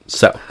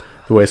 So,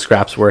 the way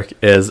scraps work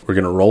is we're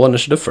going to roll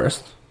initiative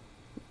first.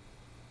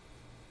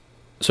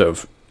 So,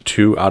 if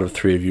 2 out of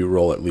 3 of you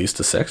roll at least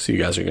a 6, you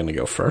guys are going to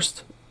go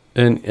first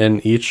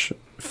in each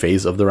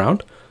phase of the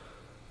round.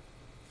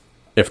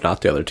 If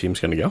not, the other team's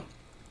going to go.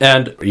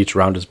 And each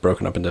round is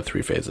broken up into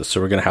 3 phases. So,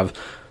 we're going to have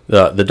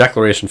the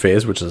declaration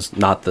phase, which is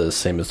not the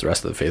same as the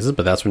rest of the phases,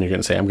 but that's when you're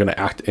going to say, I'm going to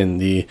act in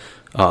the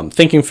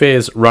thinking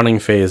phase, running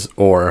phase,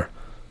 or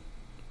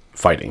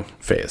fighting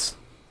phase.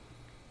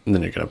 And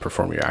then you're going to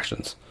perform your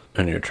actions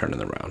on your turn in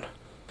the round.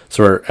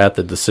 So we're at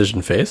the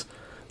decision phase.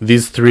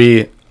 These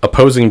 3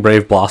 opposing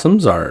brave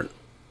blossoms are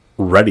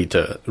ready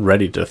to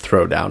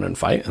throw down and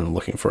fight and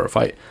looking for a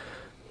fight.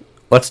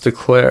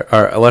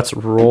 Let's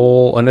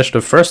roll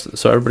initiative first.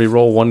 So everybody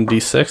roll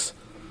 1d6.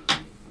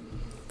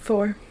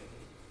 4.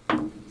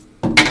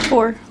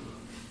 4.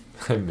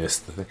 I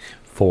missed the thing.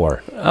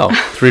 4.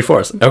 Oh, 3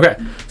 fours. Okay.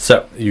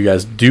 So you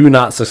guys do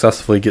not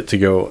successfully get to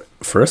go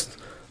first.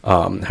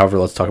 However,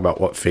 let's talk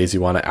about what phase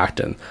you want to act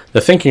in.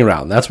 The thinking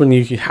round. That's when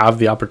you have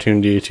the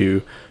opportunity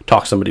to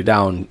talk somebody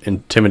down,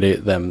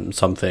 intimidate them,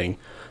 something,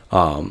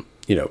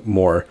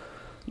 more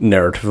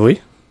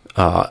narratively.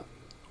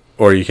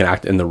 Or you can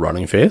act in the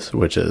running phase,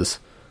 which is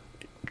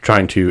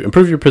trying to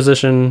improve your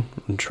position,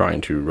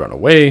 trying to run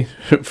away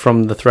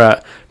from the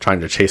threat, trying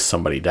to chase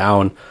somebody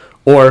down.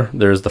 Or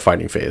there's the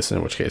fighting phase,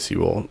 in which case you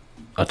will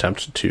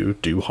attempt to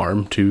do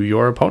harm to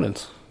your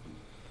opponents.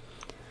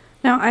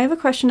 Now, I have a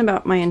question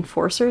about my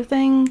enforcer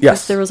thing. 'Cause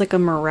Yes. there was like a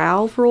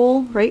morale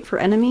roll, right, for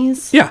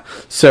enemies? Yeah.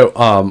 So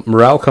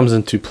morale comes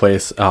into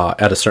place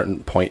at a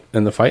certain point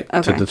in the fight to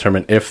Okay.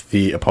 determine if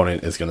the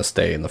opponent is going to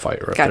stay in the fight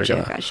or if Gotcha.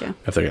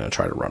 they're going to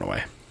try to run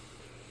away.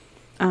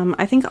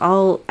 I think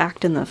I'll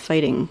act in the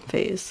fighting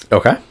phase.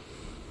 Okay.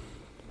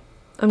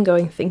 I'm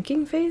going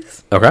thinking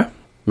phase. Okay.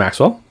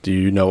 Maxwell, do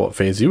you know what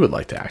phase you would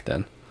like to act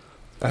in?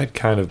 I'd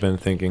kind of been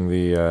thinking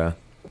the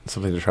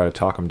something to try to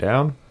talk him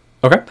down.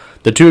 Okay.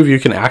 The 2 of you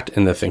can act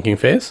in the thinking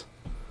phase,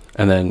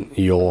 and then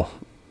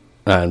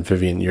and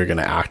Vivian, you're going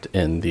to act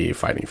in the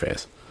fighting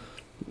phase.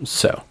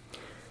 So.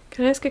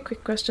 Can I ask a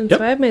quick question? Yep.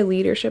 So I have my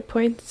leadership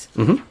points.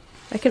 Mm-hmm.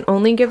 I can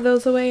only give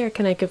those away, or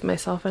can I give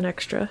myself an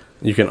extra?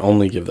 You can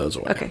only give those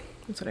away. Okay,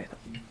 that's what I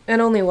thought.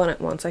 And only one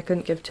at once. I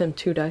couldn't give Tim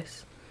 2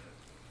 dice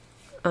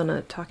on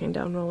a talking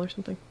down roll or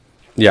something.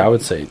 Yeah, I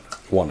would say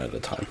 1 at a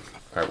time.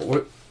 All right,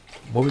 what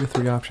were the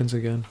 3 options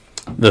again?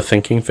 The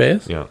thinking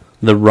phase, Yeah.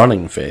 the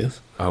running phase,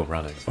 Oh,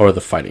 running. or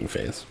the fighting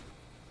phase.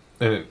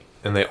 And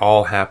they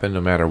all happen no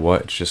matter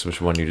what. It's just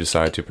which one you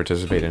decide to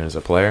participate in as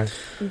a player.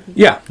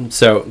 Yeah.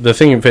 So the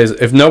thinking phase,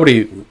 if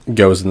nobody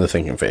goes in the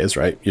thinking phase,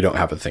 right, you don't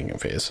have a thinking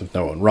phase. If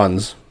no one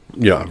runs,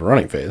 you don't have a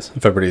running phase.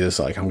 If everybody is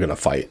like, I'm going to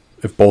fight,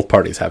 if both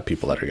parties have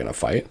people that are going to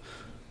fight,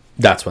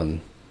 that's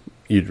when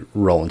you'd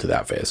roll into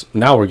that phase.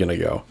 Now we're going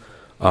to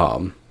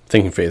go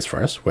thinking phase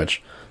first,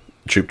 which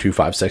Troop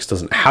 256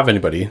 doesn't have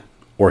anybody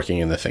working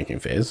in the thinking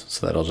phase,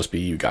 so that'll just be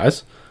you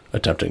guys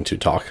attempting to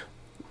talk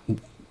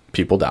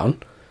people down.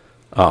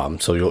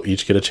 So you'll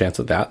each get a chance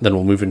at that. Then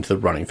we'll move into the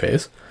running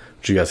phase,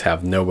 which you guys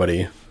have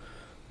nobody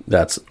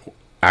that's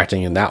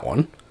acting in that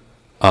one.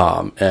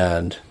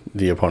 And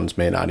the opponents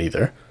may not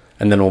either.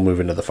 And then we'll move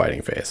into the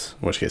fighting phase,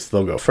 in which case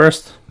they'll go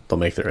first, they'll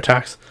make their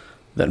attacks,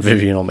 Then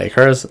Vivian will make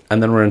hers,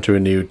 and then we're into a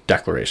new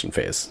declaration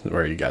phase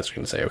where you guys are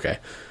going to say, okay,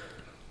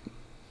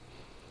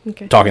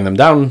 talking them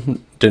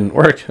down didn't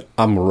work,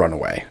 I'm going to run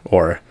away,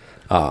 or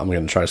I'm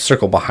going to try to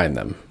circle behind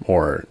them,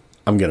 or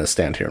I'm going to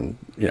stand here and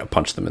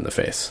punch them in the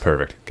face.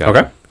 Perfect. Got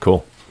Okay. it.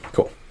 Cool.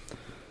 Cool.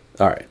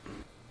 All right.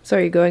 So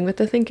are you going with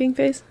the thinking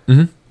phase?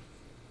 Mm-hmm.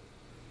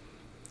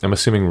 I'm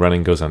assuming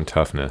running goes on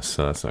toughness,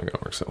 so that's not going to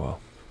work so well.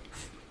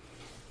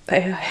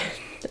 I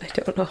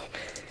don't know.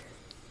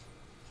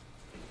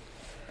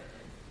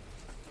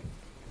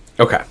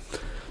 Okay.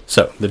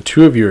 So the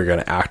two of you are going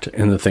to act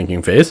in the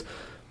thinking phase.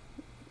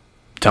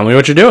 Tell me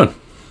what you're doing.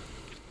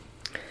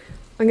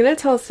 I'm going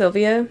to tell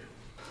Sylvia,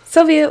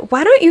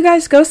 why don't you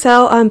guys go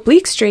sell on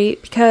Bleak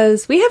Street?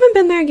 Because we haven't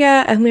been there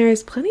yet, and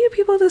there's plenty of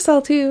people to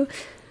sell to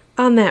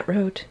on that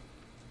road.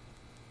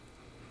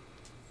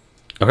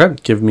 Okay.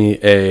 Give me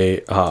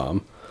a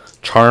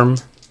charm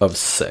of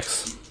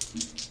 6.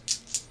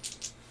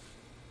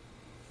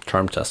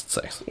 Charm test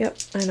 6. Yep,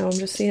 I know. I'm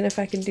just seeing if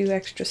I can do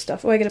extra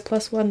stuff. Oh, I get a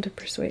 +1 to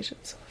persuasion,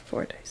 so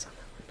 4 dice on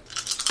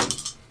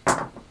that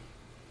one.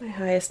 My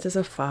highest is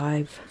a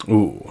 5.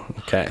 Ooh,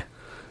 okay.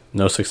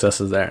 No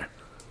successes there.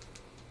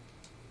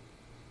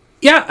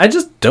 Yeah, I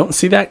just don't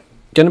see that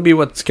going to be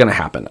what's going to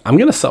happen. I'm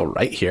going to sell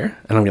right here,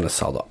 and I'm going to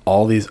sell to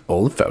all these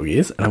old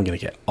fogies, and I'm going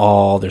to get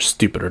all their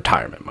stupid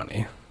retirement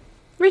money.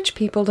 Rich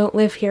people don't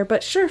live here,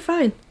 but sure,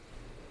 fine.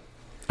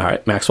 All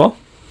right, Maxwell?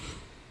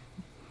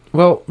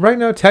 Well, right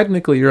now,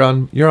 technically, you're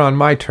on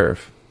my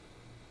turf.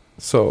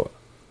 So,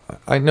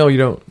 I know you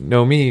don't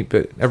know me,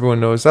 but everyone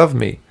knows of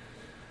me.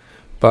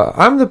 But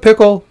I'm the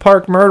Pickle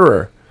Park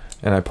murderer.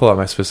 And I pull out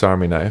my Swiss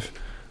Army knife.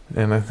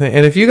 And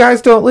and if you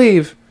guys don't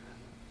leave,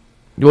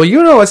 well,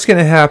 you know what's going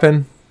to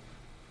happen.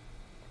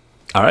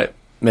 All right,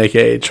 make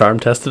a charm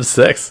test of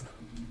 6.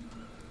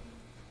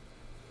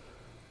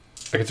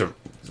 I get to...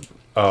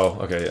 Oh,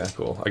 okay, yeah,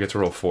 cool. I get to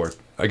roll 4.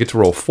 I get to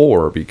roll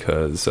 4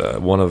 because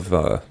one of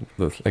I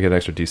get an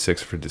extra d6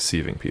 for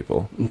deceiving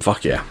people.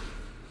 Fuck yeah.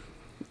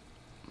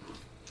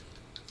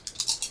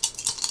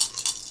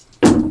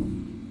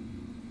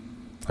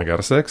 I got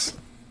a 6.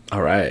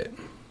 All right.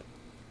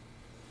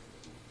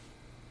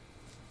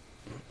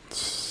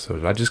 So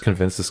did I just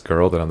convince this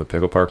girl that I'm the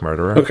Pickle Park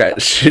murderer? Okay,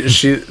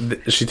 she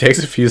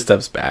takes a few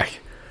steps back,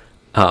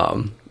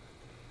 and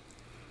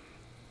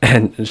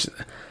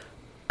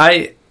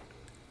I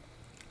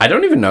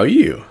don't even know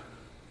you.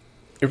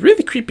 You're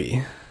really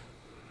creepy.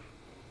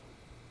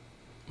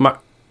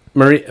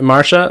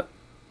 Marisha,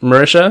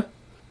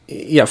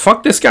 yeah,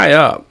 fuck this guy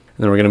up.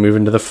 And then we're gonna move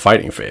into the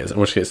fighting phase. In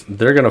which case,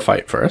 they're gonna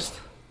fight first.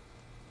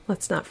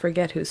 Let's not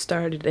forget who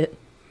started it.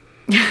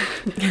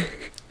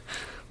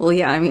 Well,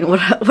 yeah, I mean,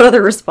 what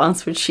other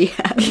response would she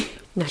have?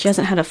 She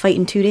hasn't had a fight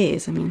in 2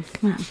 days. I mean,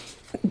 come on.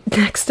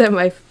 Next time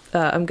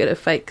I'm gonna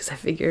fight because I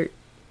figure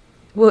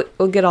we'll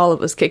get all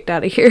of us kicked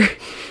out of here.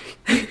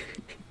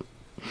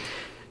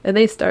 And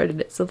they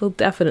started it, so they'll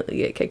definitely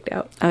get kicked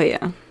out. Oh,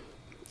 yeah.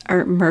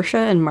 Are Mersha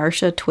and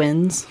Marsha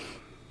twins?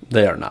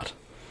 They are not.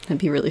 That'd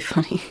be really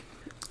funny.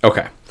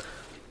 Okay.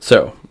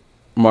 So,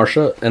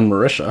 Marsha and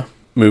Marisha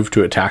move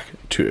to attack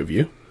 2 of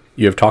you.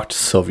 You have talked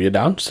Sylvia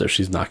down, so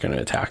she's not going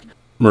to attack.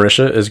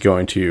 Marisha is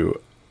going to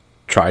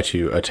try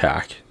to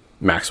attack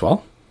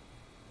Maxwell.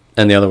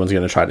 And the other one's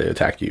going to try to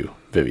attack you,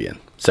 Vivian.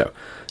 So,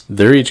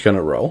 they're each going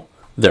to roll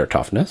their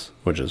toughness,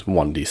 which is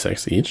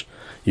 1d6 each.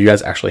 You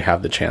guys actually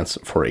have the chance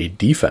for a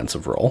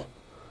defensive roll,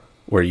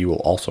 where you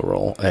will also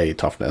roll a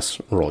toughness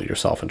roll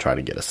yourself and try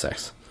to get a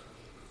 6.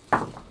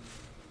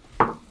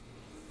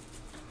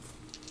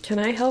 Can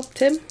I help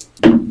Tim?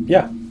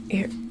 Yeah.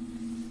 Here.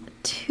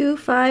 2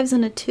 5s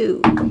and a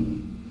 2.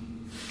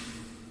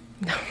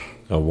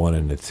 A 1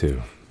 and a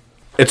 2.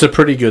 It's a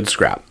pretty good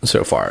scrap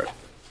so far.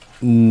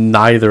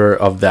 Neither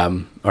of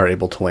them are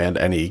able to land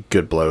any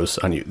good blows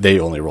on you. They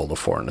only rolled a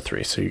 4 and a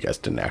 3, so you guys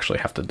didn't actually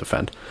have to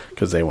defend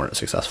because they weren't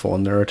successful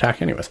in their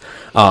attack anyways.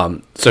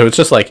 So it's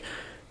just like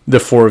the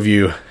 4 of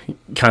you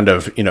kind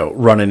of,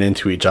 running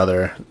into each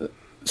other.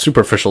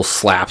 Superficial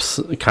slaps,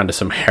 kind of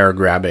some hair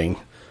grabbing,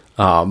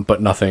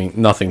 but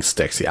nothing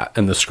sticks yet,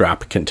 and the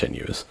scrap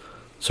continues.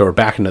 So we're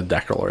back in the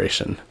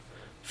declaration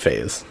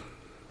phase.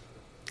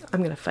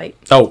 I'm gonna fight.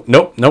 Oh,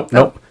 nope.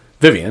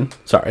 Vivian,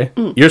 sorry.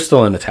 You're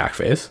still in attack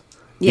phase.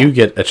 Yeah. You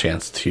get a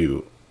chance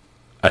to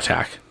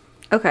attack.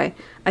 Okay.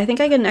 I think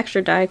I get an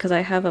extra die because I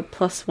have a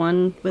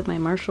 +1 with my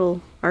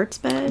martial arts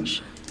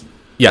badge,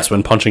 Yes,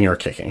 when punching or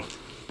kicking.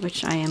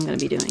 which I am going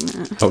to be doing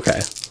that. Okay.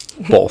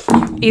 Both.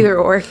 Either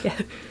or.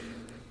 Yeah.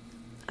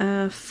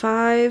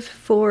 5,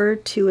 4,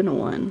 2, and a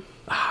 1.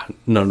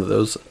 None of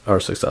those are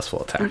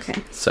successful attacks.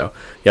 Okay. So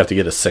you have to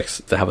get a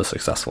 6 to have a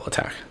successful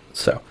attack.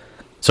 So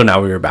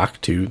now we are back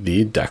to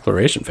the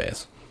declaration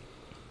phase.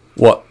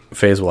 What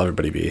phase will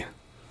everybody be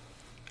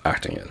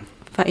acting in?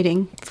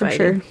 Fighting, for Fighting.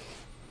 sure.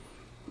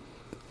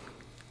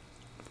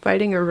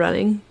 Fighting or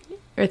running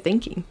or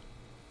thinking.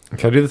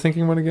 Can I do the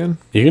thinking one again?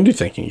 You can do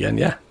thinking again,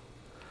 yeah.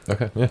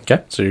 Okay, yeah.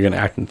 Okay, so you're going to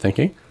act in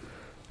thinking.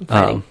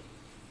 Fighting.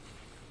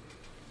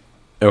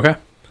 Okay,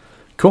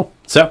 cool.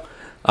 So,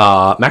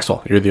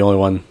 Maxwell, you're the only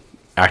one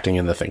acting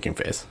in the thinking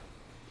phase.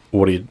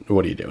 What are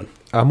you doing?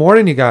 I'm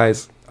warning you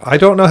guys. I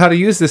don't know how to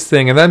use this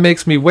thing, and that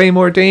makes me way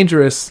more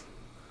dangerous.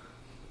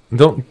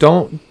 Don't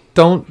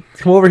come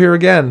over here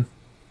again.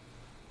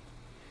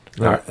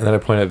 All right. And then I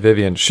point at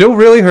Vivian. She'll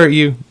really hurt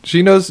you.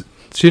 She knows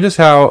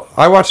how.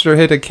 I watched her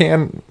hit a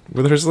can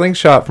with her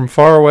slingshot from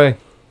far away.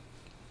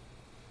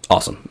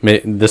 Awesome.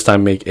 This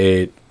time make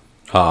a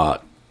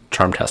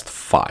charm test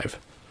 5.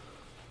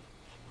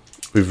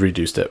 We've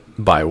reduced it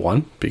by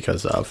 1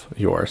 because of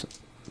your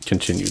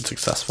continued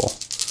successful.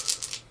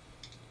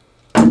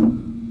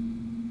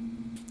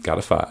 Got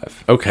a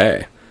 5.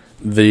 Okay.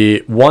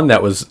 The one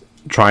that was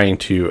trying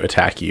to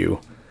attack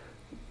you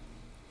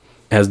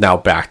has now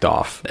backed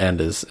off and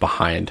is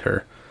behind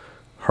her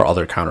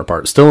other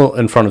counterpart. Still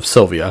in front of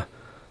Sylvia.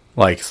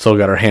 Like, still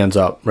got her hands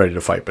up, ready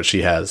to fight, but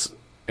she has,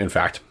 in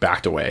fact,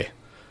 backed away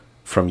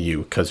from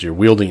you because you're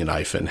wielding a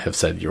knife and have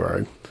said you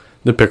are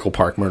the Pickle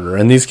Park murderer.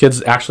 And these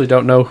kids actually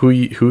don't know who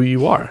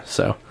you are.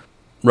 So,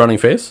 running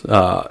phase,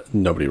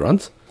 nobody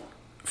runs.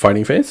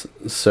 Fighting phase.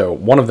 So,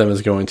 one of them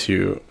is going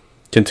to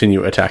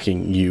continue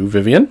attacking you,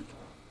 Vivian.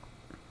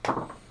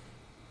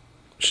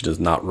 She does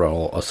not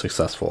roll a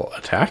successful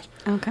attack.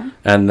 Okay.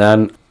 And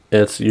then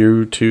it's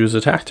you two's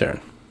attack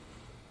turn.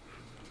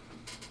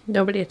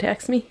 Nobody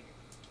attacks me?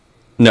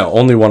 No,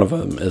 only one of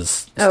them is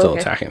still okay.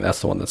 attacking. That's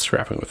the one that's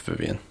scrapping with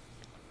Vivian.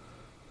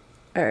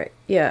 Alright,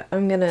 yeah,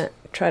 I'm gonna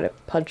try to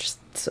punch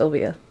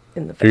Sylvia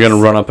in the face. You're going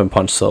to run up and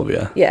punch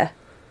Sylvia. Yeah.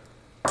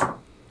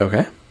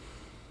 Okay.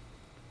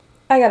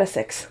 I got a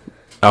 6.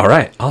 All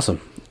right.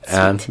 Awesome.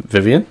 And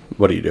Vivian,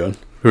 what are you doing?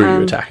 Who are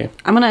you attacking?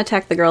 I'm going to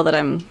attack the girl that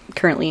I'm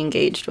currently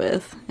engaged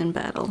with in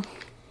battle.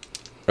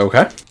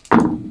 Okay.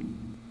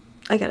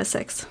 I got a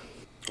 6.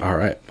 All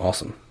right.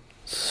 Awesome.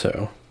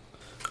 So,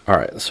 all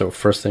right. So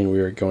first thing we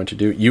are going to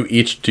do, you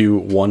each do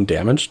 1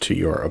 damage to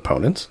your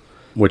opponents,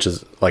 which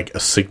is like a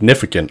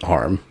significant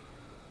harm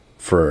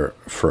for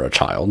a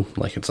child.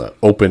 Like it's an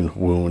open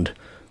wound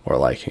or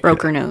like...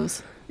 Broke her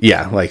nose.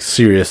 Yeah, like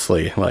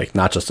seriously, like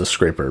not just a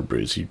scrape or a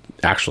bruise. You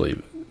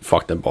actually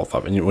fucked them both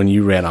up. And when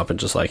you ran up and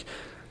just like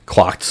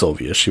clocked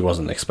Sylvia, she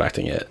wasn't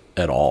expecting it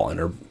at all. And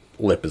her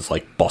lip is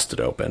like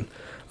busted open.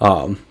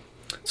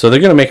 So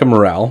they're going to make a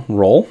morale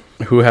roll.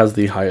 Who has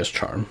the highest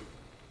charm?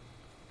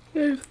 I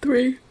have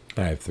 3.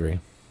 I have 3.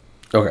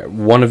 Okay,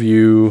 one of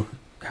you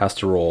has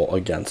to roll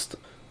against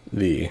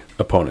the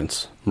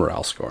opponent's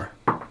morale score,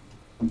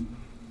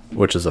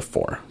 which is a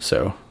 4.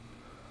 So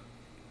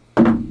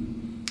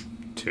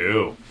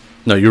 2.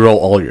 no, you roll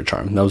all your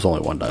charm. That was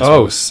only 1 dice.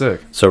 Oh,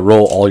 sick. So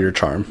roll all your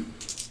charm.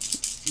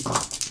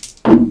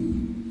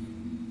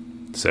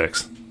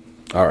 6.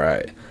 All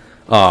right.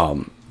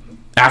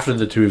 After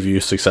the two of you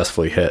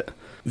successfully hit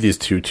these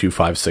 2,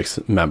 5, 6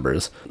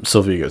 members,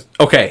 Sylvia goes,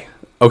 okay.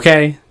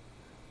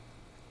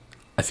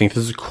 I think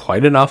this is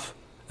quite enough.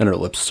 And her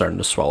lips starting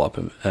to swell up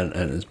and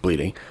is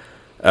bleeding.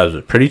 That was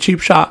a pretty cheap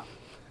shot.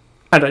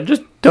 And I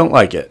just don't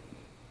like it.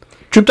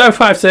 Troop dive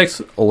 5,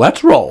 6,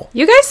 let's roll.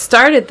 You guys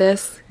started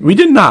this. We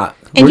did not.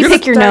 And you gonna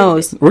pick your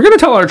nose. We're going to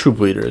tell our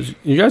troop leaders,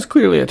 you guys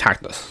clearly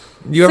attacked us.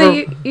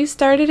 You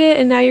started it,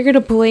 and now you're going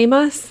to blame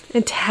us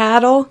and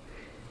tattle?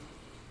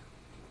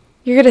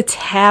 You're going to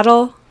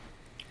tattle?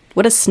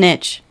 What a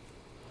snitch.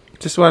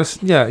 Just want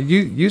to... Yeah,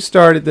 you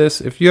started this.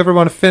 If you ever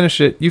want to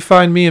finish it, you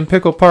find me in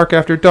Pickle Park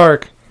after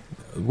dark.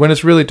 When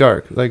it's really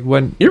dark. Like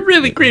when... You're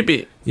really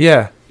creepy.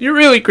 Yeah. You're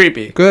really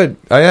creepy. Good.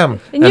 I am.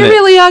 And you're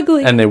really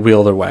ugly. And they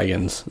wheel their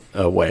wagons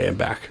away and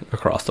back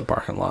across the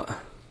parking lot.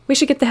 We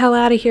should get the hell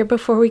out of here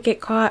before we get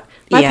caught.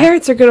 My Yeah.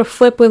 parents are going to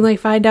flip when they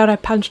find out I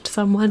punched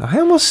someone. I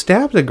almost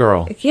stabbed a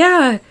girl.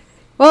 Yeah.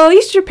 Well, at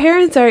least your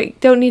parents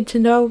don't need to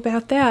know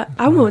about that.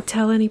 I won't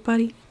tell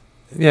anybody.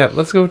 Yeah,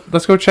 let's go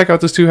check out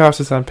those 2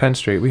 houses on Penn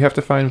Street. We have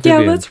to find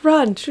Vivian. Yeah, let's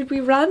run. Should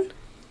we run?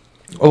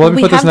 Oh, let me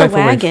We put this have the knife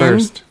away wagon.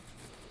 first.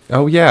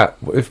 Oh, yeah.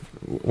 If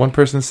one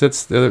person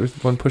sits, the other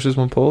one pushes,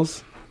 one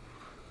pulls.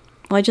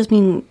 Well, I just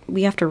mean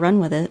we have to run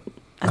with it.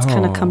 That's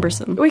kind Oh. of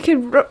cumbersome. We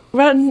could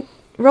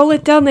roll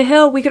it down the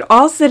hill. We could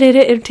all sit in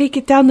it and take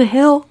it down the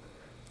hill.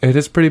 It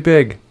is pretty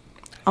big.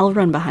 I'll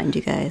run behind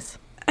you guys.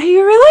 Are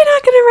you really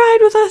not going to ride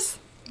with us?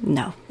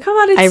 No. Come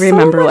on, it's I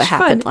remember so much what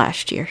happened fun.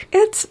 last year.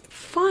 It's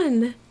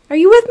fun. Are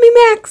you with me,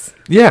 Max?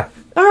 Yeah.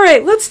 All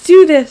right, let's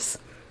do this.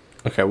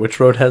 Okay, which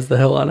road has the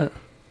hill on it?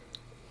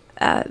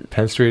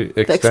 Penn Street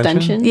The extension?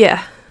 extension?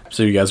 Yeah.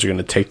 So you guys are going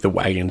to take the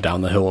wagon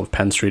down the hill of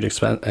Penn Street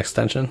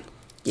extension?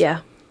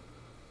 Yeah.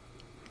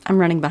 I'm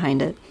running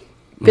behind it.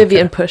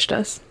 Vivian pushed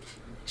us.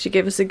 She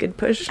gave us a good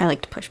push. I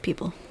like to push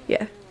people.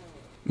 Yeah.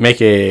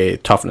 Make a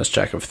toughness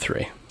check of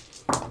 3.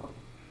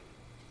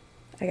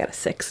 I got a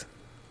 6.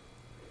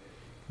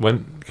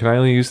 When can I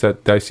only use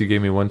that dice you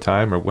gave me one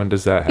time, or when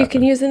does that happen? You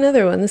can use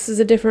another one. This is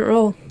a different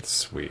roll.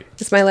 Sweet.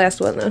 It's my last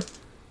one, though.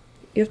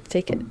 You have to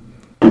take it.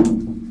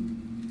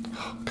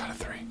 Got a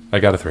 3. I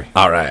got a 3.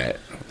 All right.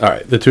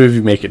 The two of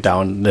you make it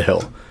down the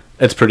hill.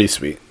 It's pretty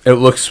sweet. It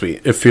looks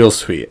sweet. It feels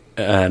sweet.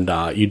 And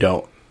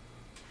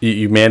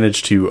you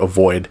manage to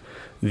avoid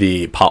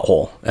the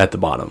pothole at the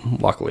bottom,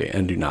 luckily,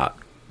 and do not,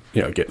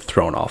 get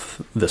thrown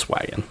off this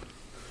wagon.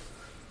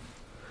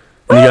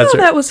 And you guys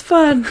that was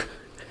fun.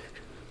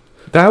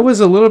 That was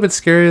a little bit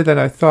scarier than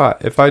I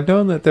thought. If I'd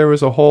known that there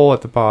was a hole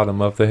at the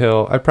bottom of the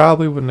hill, I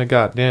probably wouldn't have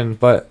gotten in,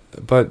 but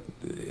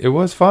it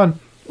was fun.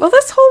 Well,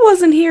 this hole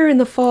wasn't here in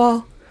the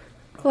fall.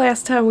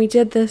 Last time we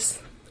did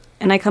this.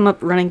 And I come up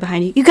running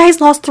behind you. You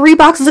guys lost 3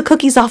 boxes of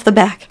cookies off the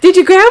back. Did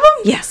you grab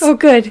them? Yes. Oh,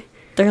 good.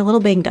 They're a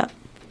little banged up.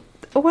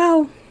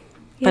 Well,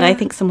 But I yeah.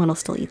 think someone will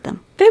still eat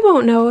them. They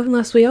won't know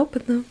unless we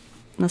open them.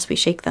 Unless we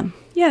shake them.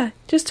 Yeah,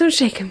 just don't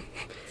shake them.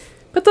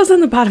 Put those on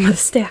the bottom of the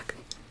stack.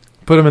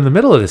 Put them in the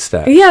middle of the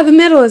stack. Yeah, the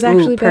middle is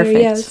actually better. perfect.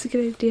 Yeah, that's a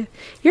good idea.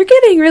 You're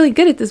getting really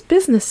good at this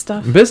business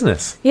stuff.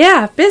 Business.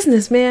 Yeah,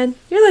 business, man.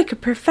 You're like a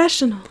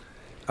professional.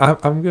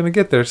 I'm going to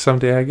get there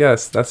someday, I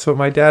guess. That's what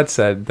my dad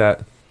said,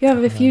 that You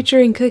have a future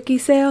in cookie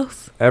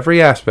sales?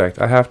 every aspect,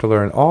 I have to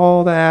learn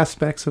all the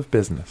aspects of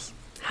business.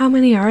 How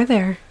many are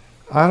there?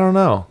 I don't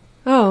know.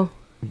 Oh,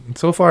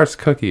 So far, it's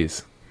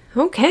cookies.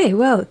 okay.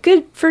 Well,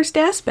 good first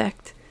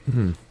aspect.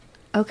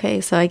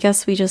 Okay, so I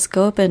guess we just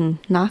go up and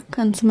knock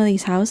on some of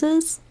these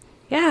houses?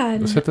 Yeah.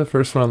 Let's hit the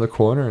first one on the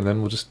corner, and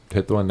then we'll just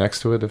hit the one next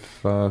to it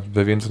if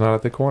Vivian's not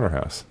at the corner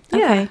house. Yeah.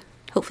 Okay.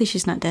 Hopefully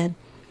she's not dead.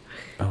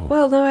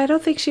 Well, no, I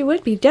don't think she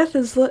would be. Death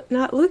is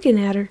not looking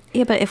at her.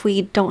 Yeah, but if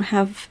we don't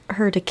have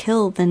her to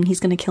kill, then he's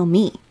going to kill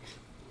me.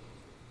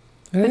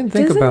 I didn't But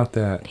think isn't about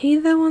that. he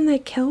the one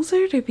that kills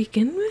her to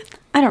begin with?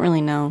 I don't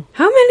really know.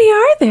 How many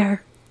are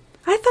there?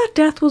 I thought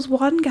Death was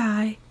one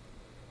guy.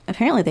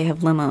 Apparently they have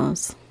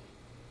limos.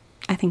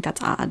 I think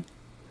that's odd.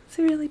 It's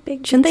a really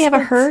big Shouldn't they have a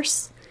expense.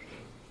 hearse?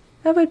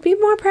 That would be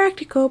more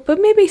practical, but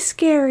maybe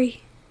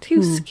scary.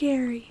 Too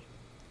scary.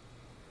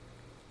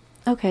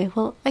 Okay,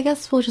 well, I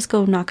guess we'll just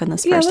go knock on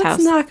this Yeah, first let's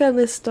house. knock on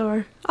this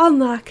door. I'll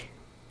knock.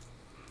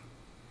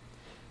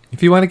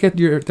 If you want to get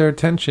their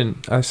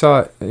attention, I saw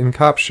it in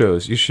cop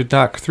shows. You should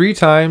knock 3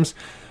 times,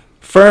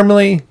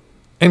 firmly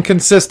and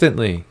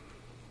consistently.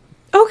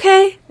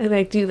 Okay. And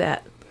I do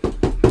that.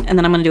 And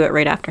then I'm going to do it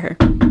right after her.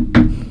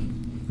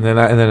 And then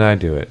I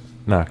do it.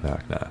 Knock,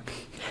 knock, knock.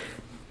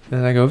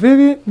 Then I go,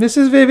 Vivian,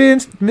 Mrs.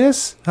 Vivian,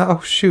 Miss. Oh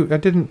shoot, I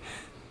didn't.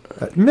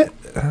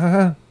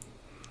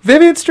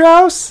 Vivian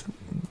Strauss.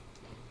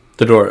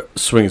 The door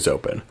swings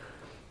open,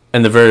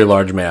 and the very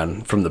large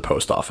man from the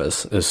post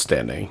office is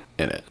standing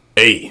in it.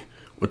 Hey,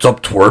 what's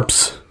up,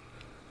 twerps?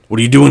 What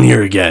are you doing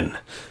here again?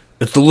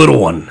 It's the little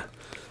one.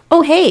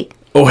 Oh, hey.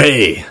 Oh,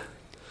 hey.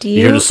 Do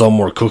You here to sell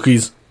more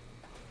cookies?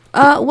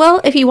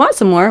 Well, if you want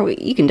some more,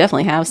 you can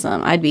definitely have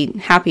some. I'd be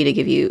happy to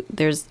give you.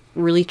 There's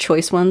really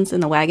choice ones in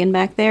the wagon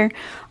back there.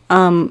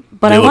 But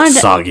They I look wanted to...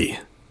 soggy.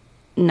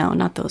 No,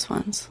 not those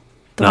ones.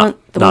 The Not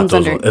ones those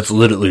under... ones. It's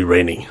literally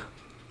raining.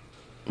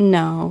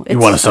 No. You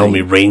want to sell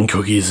me rain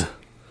cookies?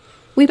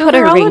 We No, put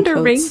they're our all under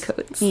raincoats.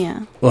 raincoats.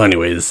 Yeah. Well,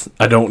 anyways,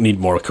 I don't need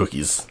more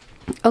cookies.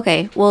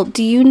 Okay, well,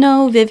 do you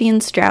know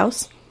Vivian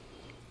Strauss?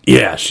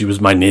 Yeah, she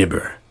was my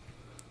neighbor.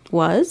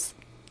 Was?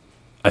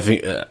 I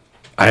think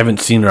I haven't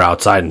seen her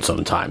outside in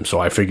some time, so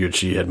I figured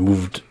she had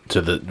moved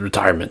to the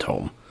retirement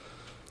home.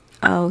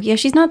 Oh, yeah,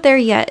 she's not there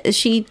yet. Is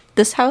she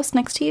this house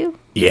next to you?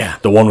 Yeah,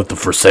 the one with the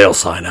for sale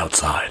sign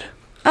outside.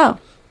 Oh,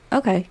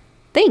 okay.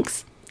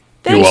 Thanks.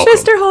 Thanks, welcome.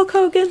 Mr. Hulk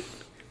Hogan.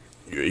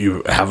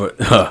 You have it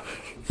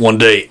one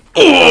day.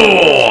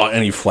 Oh,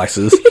 and he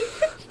flexes.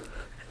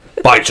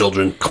 Bye,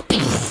 children.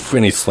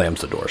 And he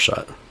slams the door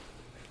shut.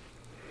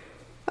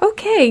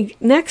 Okay,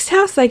 next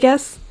house, I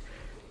guess.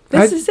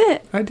 This is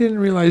it. I didn't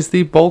realize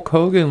the Bulk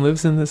Hogan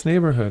lives in this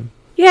neighborhood.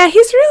 Yeah,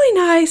 he's really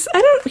nice.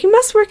 He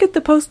must work at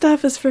the post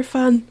office for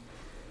fun.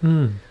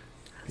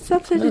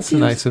 Something That's to do.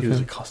 nice of He was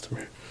a him.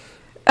 customer.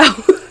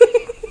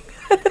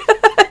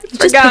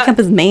 Just pick up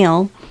his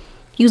mail.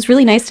 He was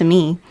really nice to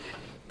me.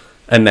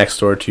 And next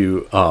door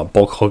to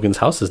Bulk Hogan's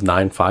house is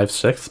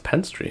 956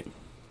 Penn Street.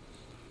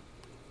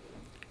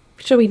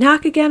 Shall we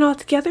knock again all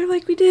together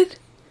like we did?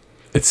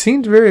 It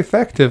seemed very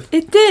effective.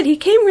 It did. He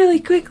came really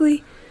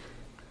quickly.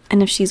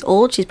 And if she's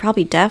old, she's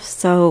probably deaf,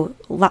 so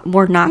a lot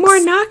more knocks.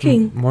 More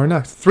knocking. More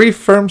knocks. 3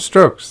 firm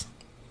strokes.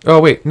 Oh,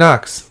 wait,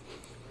 knocks.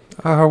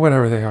 Or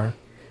whatever they are.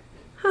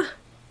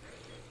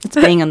 Let's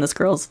bang on this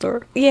girl's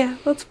door. Yeah,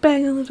 let's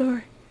bang on the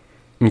door.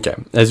 Okay,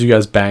 as you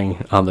guys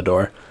bang on the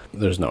door,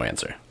 there's no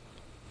answer.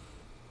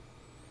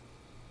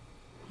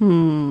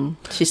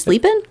 She's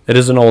sleeping? It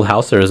is an old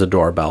house. There is a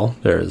doorbell.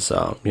 There's,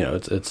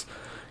 it's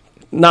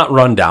not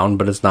run down,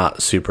 but it's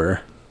not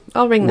super.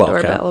 I'll ring the Well,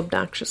 okay. doorbell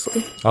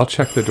obnoxiously. I'll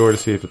check the door to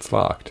see if it's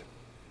locked.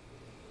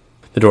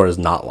 The door is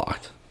not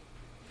locked.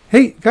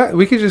 Hey, God,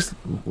 we could just...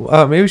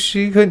 maybe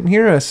she couldn't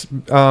hear us.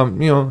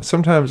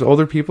 Sometimes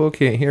older people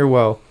can't hear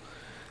well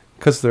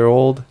because they're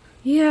old.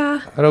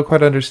 Yeah. I don't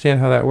quite understand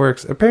how that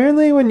works.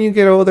 Apparently, when you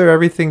get older,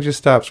 everything just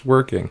stops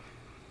working.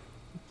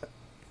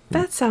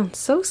 That sounds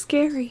so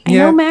scary. I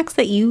know, Max,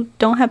 that you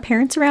don't have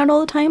parents around all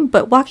the time,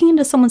 but walking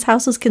into someone's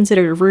house is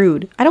considered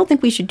rude. I don't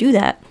think we should do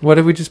that. What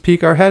if we just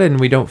peek our head in and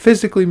we don't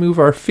physically move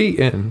our feet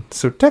in?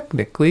 So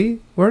technically,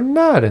 we're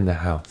not in the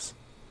house.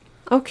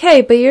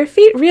 Okay, but your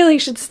feet really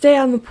should stay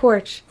on the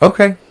porch.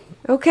 Okay.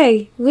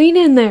 Okay, lean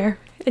in there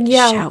and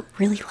yell. Shout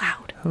really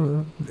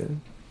loud.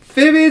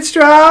 Vivian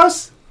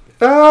Strauss!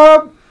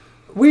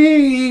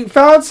 We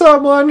found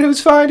someone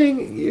who's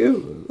finding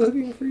you,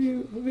 looking for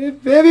you.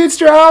 Vivian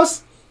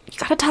Strauss! You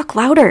gotta talk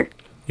louder.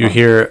 You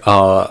hear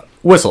a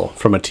whistle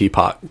from a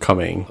teapot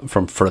coming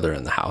from further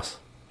in the house.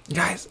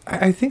 Guys,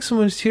 I think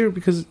someone's here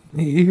because,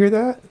 you hear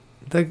that?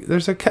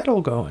 There's a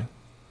kettle going.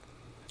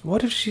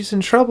 What if she's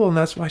in trouble and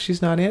that's why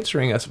she's not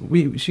answering us?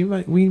 We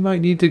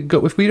might need to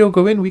go. If we don't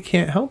go in, we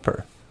can't help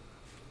her.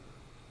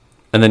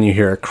 And then you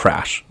hear a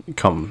crash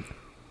come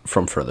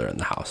from further in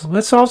the house. Well,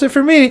 that solves it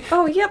for me.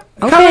 Oh, yep.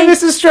 Come in,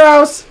 Mrs.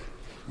 Strauss.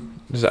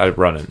 Just I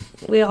run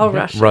We all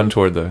rush. run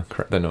toward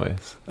the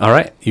noise. All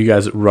right, you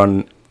guys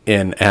run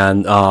in,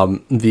 and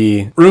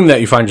the room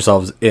that you find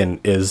yourselves in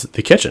is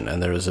the kitchen,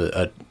 and there is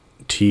a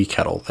tea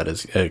kettle that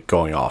is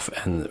going off,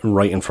 and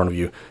right in front of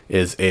you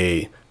is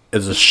a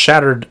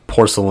shattered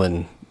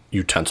porcelain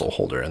utensil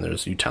holder, and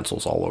there's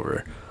utensils all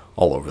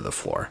over the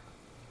floor.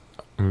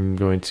 I'm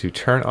going to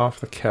turn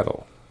off the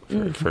kettle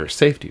for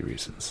safety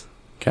reasons.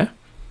 Okay.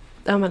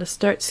 I'm going to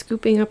start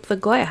scooping up the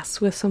glass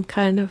with some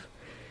kind of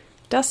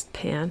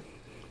dustpan.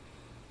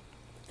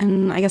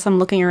 And I guess I'm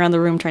looking around the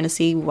room trying to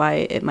see why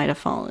it might have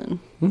fallen.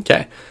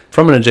 Okay.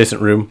 From an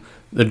adjacent room,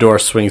 the door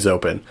swings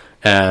open,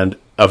 and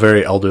a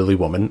very elderly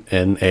woman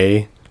in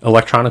a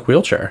electronic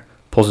wheelchair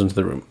pulls into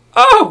the room.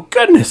 Oh,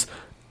 goodness!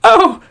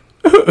 Oh,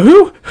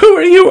 who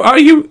are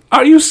you?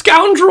 Are you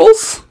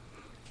scoundrels?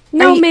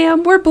 No,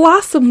 ma'am, we're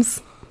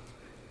blossoms.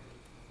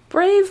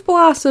 Brave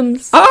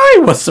blossoms. I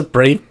was a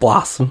brave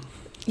blossom.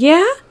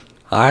 Yeah?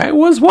 I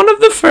was one of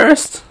the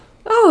first.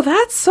 Oh,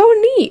 that's so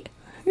neat.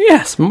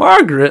 Yes,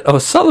 Margaret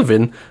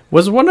O'Sullivan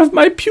was one of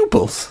my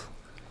pupils.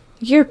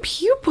 Your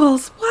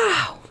pupils?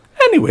 Wow.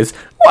 Anyways,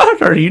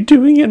 what are you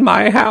doing in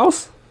my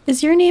house?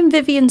 Is your name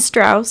Vivian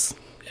Strauss?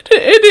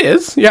 It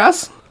is,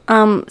 yes.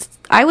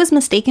 I was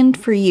mistaken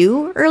for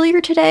you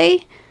earlier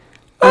today.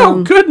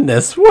 Oh,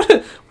 goodness.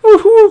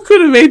 Who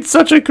could have made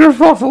such a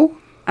kerfuffle?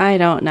 I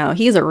don't know.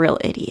 He's a real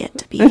idiot,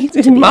 to be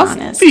Must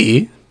honest.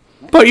 be.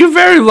 But you're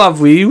very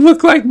lovely. You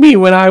look like me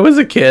when I was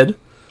a kid.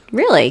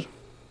 Really?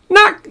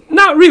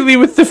 Not really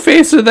with the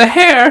face or the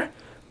hair.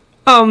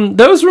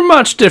 Those were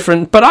much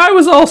different, but I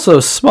was also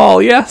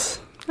small, yes.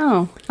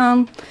 Oh,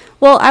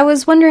 well, I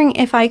was wondering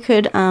if I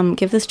could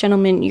give this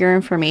gentleman your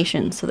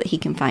information so that he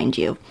can find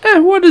you.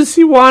 What does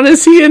he want?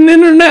 Is he an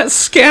internet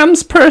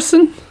scams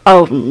person?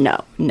 Oh,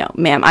 no,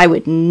 ma'am. I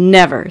would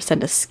never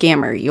send a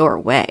scammer your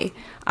way.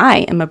 I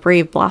am a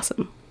brave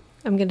blossom.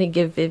 I'm going to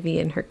give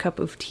Vivian her cup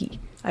of tea.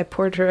 I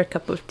poured her a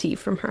cup of tea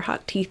from her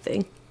hot tea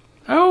thing.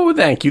 Oh,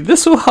 thank you.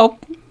 This will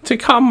help to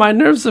calm my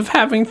nerves of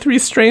having 3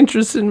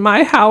 strangers in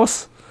my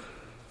house.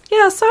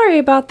 Yeah, sorry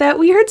about that.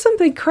 We heard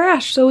something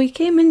crash, so we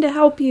came in to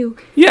help you.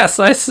 Yes,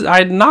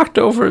 I knocked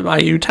over my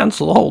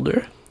utensil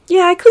holder.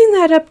 Yeah, I cleaned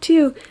that up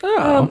too.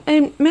 Oh.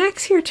 And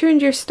Max here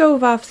turned your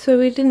stove off so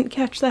we didn't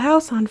catch the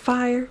house on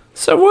fire.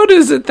 So what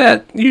is it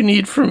that you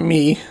need from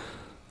me?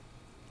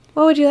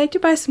 Well, would you like to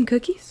buy some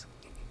cookies?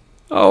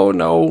 Oh,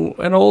 no.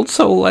 An old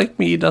soul like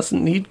me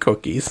doesn't need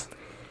cookies.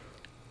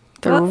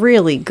 They're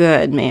really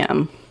good,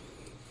 ma'am.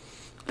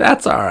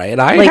 That's all right.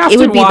 I Like, have it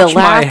to would be watch the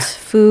last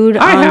food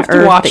I on have to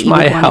earth watch that you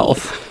my would wanna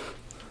health.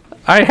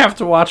 I have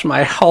to watch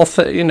my health.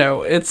 You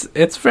know, it's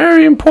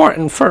very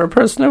important for a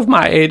person of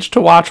my age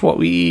to watch what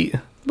we eat.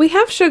 We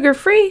have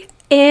sugar-free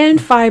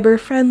and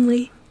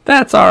fiber-friendly.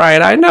 That's all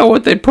right. I know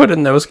what they put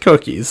in those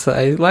cookies.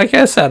 Like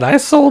I said, I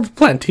sold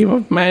plenty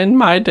of them in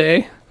my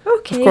day.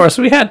 Okay. Of course,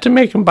 we had to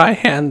make them by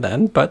hand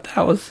then, but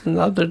that was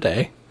another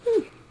day.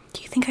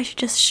 Do you think I should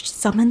just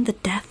summon the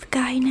death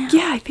guy now?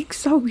 Yeah, I think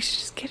so. We should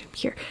just get him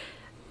here.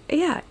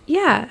 Yeah.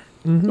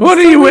 What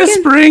are you we can-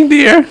 whispering,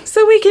 dear?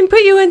 So we can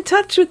put you in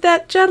touch with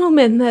that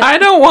gentleman that... I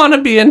don't want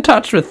to be in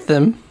touch with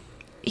them.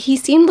 He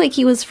seemed like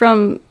he was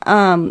from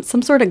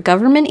some sort of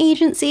government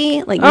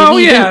agency. Like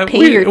maybe you didn't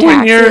pay your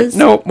taxes.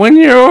 When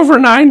you're over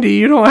 90,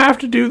 you don't have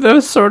to do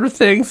those sort of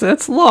things.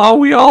 That's law.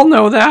 We all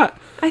know that.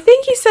 I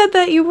think he said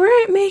that you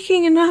weren't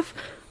making enough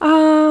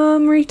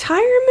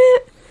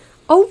retirement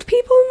old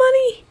people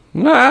money.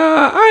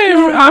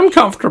 I'm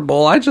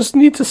comfortable. I just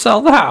need to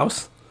sell the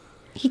house.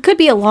 He could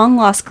be a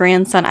long-lost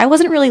grandson. I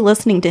wasn't really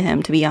listening to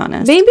him, to be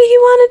honest. Maybe he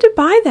wanted to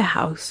buy the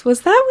house.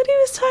 Was that what he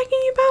was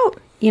talking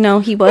about? You know,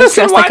 he was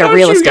Listen, dressed why like a don't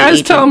real you estate guys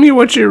agent. tell me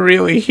what you're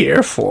really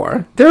here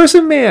for? There was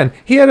a man.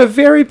 He had a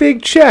very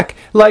big check,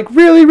 like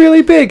really,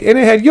 really big, and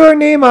it had your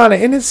name on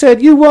it, and it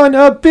said you won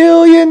 $1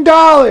 billion.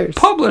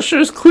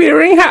 Publishers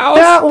Clearinghouse?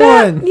 That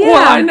one. Yeah.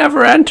 Well, I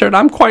never entered.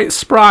 I'm quite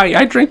spry.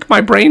 I drink my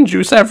brain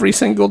juice every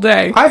single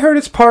day. I heard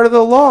it's part of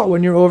the law.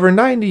 When you're over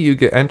 90, you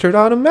get entered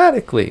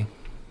automatically,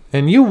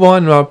 and you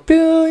won $1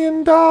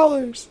 billion.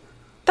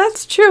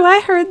 That's true.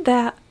 I heard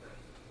that.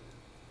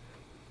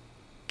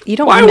 You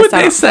don't Why want to would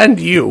miss they out. send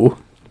you?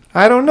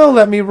 I don't know.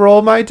 Let me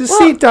roll my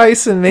deceit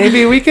dice, and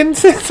maybe we can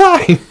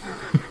decide.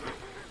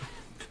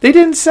 They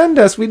didn't send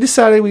us. We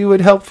decided we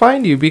would help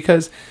find you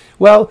because,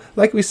 well,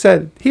 like we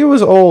said, he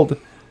was old,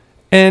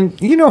 and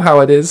you know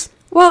how it is.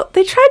 Well,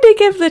 they tried to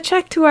give the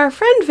check to our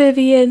friend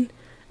Vivian,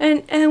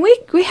 and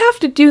we have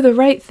to do the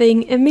right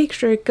thing and make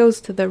sure it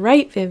goes to the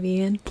right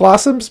Vivian.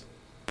 Blossom's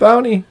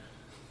bounty.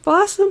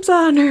 Blossom's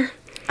honor.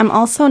 I'm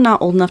also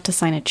not old enough to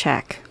sign a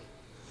check.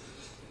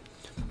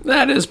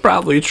 That is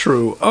probably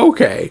true.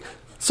 Okay.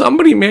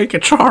 Somebody make a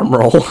charm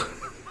roll.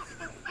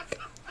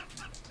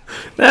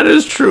 That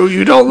is true.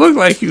 You don't look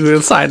like you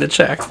can sign a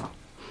check.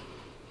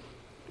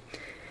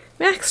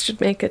 Max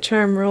should make a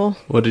charm roll.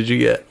 What did you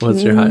get?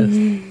 What's your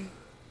highest?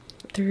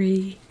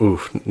 3.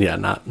 Oof. Yeah,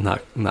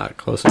 not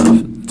close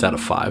enough. It's out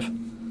of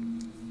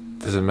 5.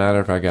 Does it matter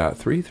if I got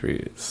 3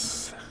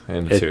 threes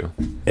and 2?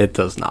 It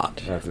does not.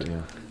 That's it,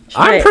 yeah.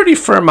 I'm pretty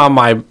firm on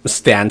my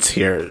stance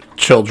here,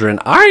 children.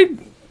 I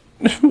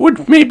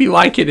would maybe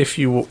like it if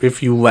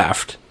you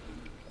left.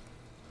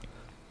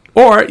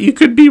 Or you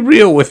could be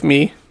real with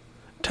me.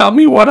 Tell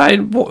me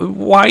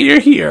why you're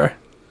here.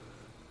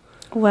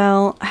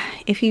 Well,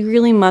 if you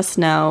really must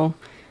know,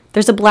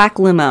 there's a black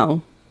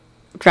limo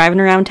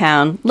driving around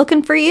town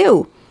looking for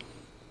you.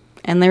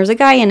 And there's a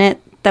guy in it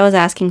that was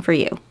asking for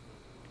you.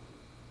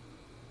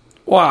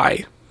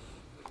 Why?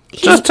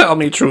 Just tell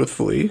me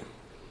truthfully.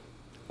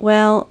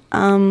 Well,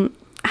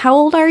 how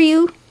old are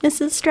you,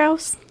 Mrs.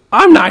 Strauss?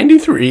 I'm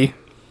 93.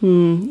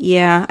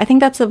 Yeah, I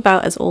think that's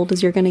about as old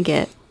as you're gonna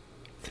get.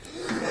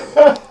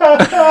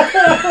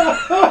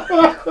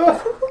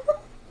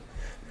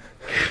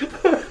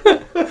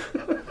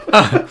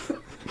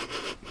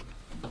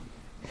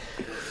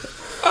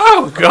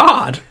 Oh,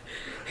 God.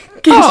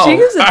 Can she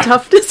use a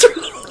toughness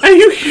roll? Are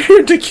you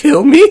here to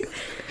kill me?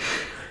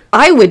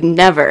 I would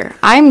never.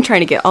 I'm trying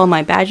to get all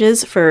my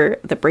badges for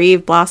the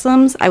Brave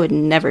Blossoms. I would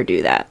never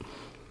do that.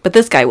 But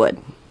this guy would.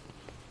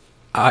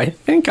 I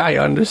think I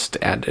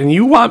understand. And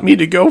you want me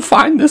to go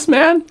find this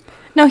man?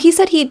 No, he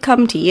said he'd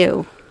come to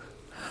you.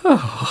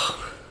 I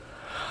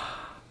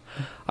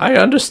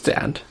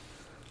understand.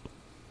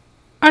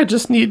 I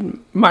just need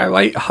my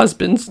late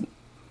husband's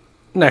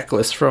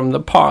necklace from the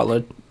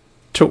parlor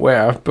to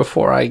wear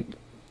before I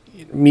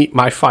meet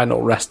my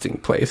final resting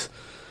place.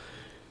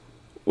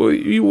 Will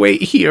you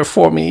wait here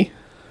for me?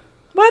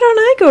 Why don't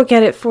I go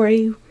get it for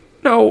you?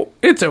 No,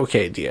 it's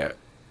okay, dear.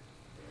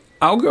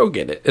 I'll go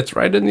get it. It's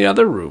right in the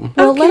other room.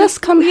 Well, let us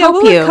come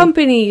help we'll you.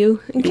 accompany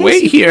you in case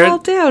Wait you here. fall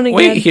down again.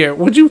 Wait here.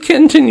 Would you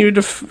continue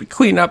to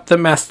clean up the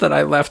mess that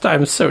I left?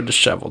 I'm so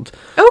disheveled.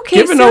 Okay,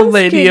 Give an old sounds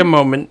lady good. a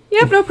moment.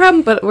 Yep, no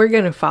problem, but we're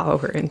going to follow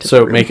her into the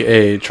So room. make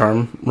a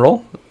charm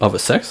roll of a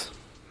 6.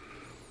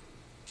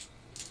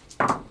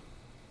 Oh,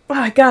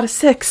 I got a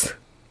 6.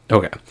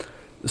 Okay.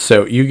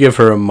 So you give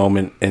her a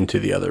moment into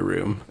the other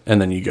room,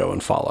 and then you go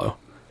and follow.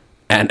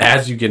 And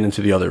as you get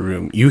into the other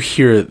room, you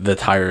hear the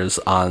tires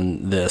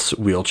on this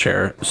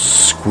wheelchair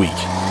squeak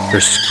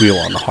or squeal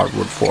on the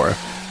hardwood floor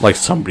like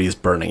somebody's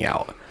burning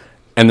out.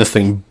 And this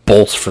thing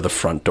bolts for the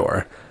front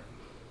door.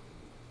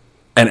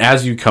 And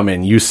as you come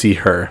in, you see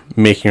her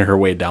making her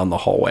way down the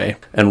hallway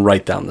and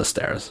right down the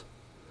stairs.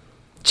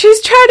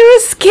 She's trying to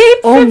escape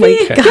Oh from my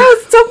me. God. Go,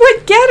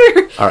 someone get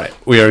her. All right,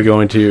 we are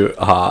going to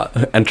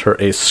enter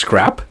a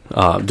scrap.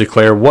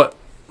 Declare what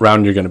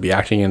round you're going to be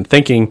acting in,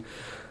 thinking,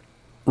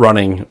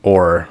 running,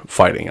 or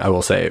fighting. I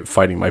will say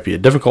fighting might be a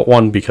difficult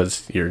one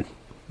because you're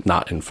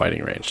not in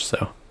fighting range.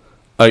 So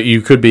you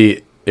could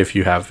be if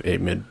you have a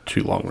mid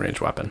to long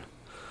range weapon.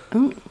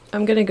 I'm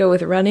going to go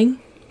with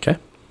running Okay.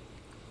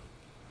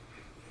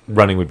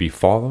 Running would be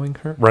following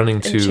her? Running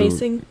and to...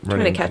 chasing, trying to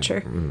running catch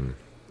her.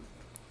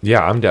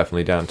 Yeah, I'm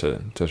definitely down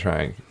to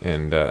try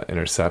and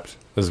intercept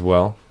as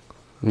well.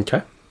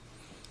 Okay.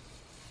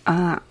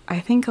 I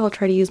think I'll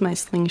try to use my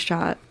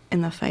slingshot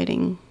in the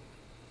fighting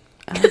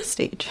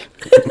stage.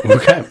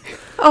 Okay.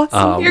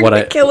 Awesome. You're what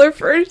going to kill her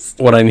first.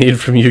 What I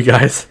need from you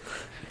guys,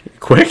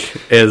 quick,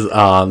 is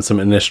some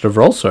initiative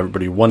rolls. So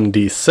everybody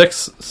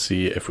 1d6.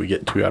 See if we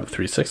get 2 out of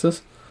 3 6s.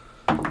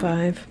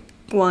 5.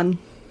 1.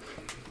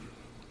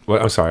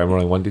 What, I'm sorry, I'm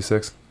rolling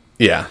 1d6?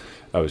 Yeah.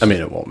 I was I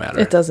mean, it won't matter.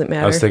 It doesn't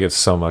matter. I was thinking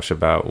so much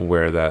about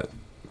where that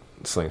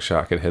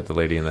slingshot could hit the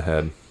lady in the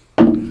head.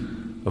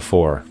 A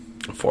 4.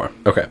 4.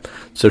 Okay.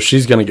 So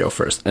she's going to go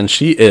first. And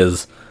she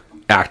is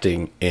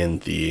acting in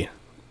the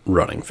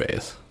running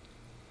phase.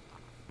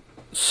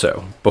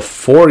 So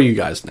before you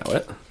guys know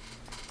it,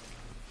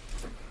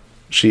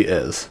 she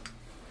is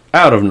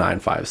out of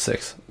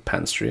 956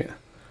 Penn Street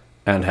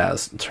and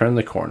has turned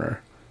the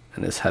corner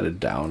and is headed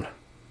down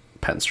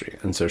Penn Street.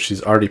 And so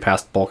she's already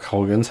passed Bulk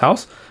Hogan's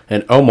house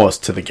and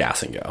almost to the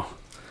Gas and Go.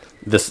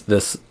 This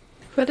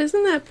But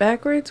isn't that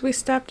backwards? We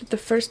stopped at the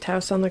first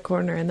house on the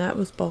corner, and that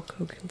was Bulk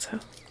Hogan's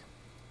house.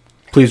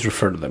 please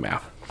refer to the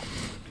map.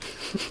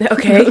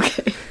 Okay.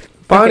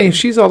 Bonnie,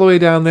 she's all the way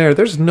down there.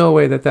 There's no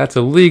way that that's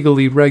a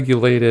legally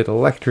regulated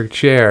electric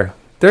chair.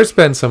 There's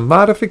been some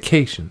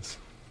modifications.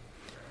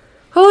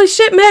 Holy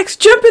shit, Max,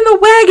 jump in the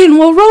wagon.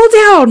 We'll roll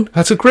down.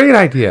 That's a great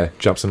idea.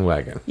 Jumps in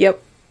wagon.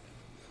 Yep.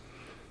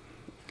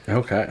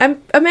 Okay.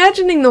 I'm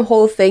imagining the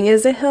whole thing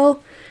is a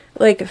hill,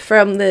 like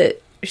from the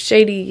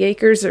Shady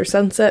Acres or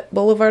Sunset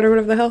Boulevard or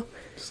whatever the hell.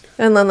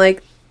 And then,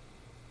 like,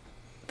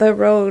 the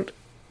road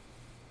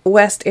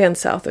west and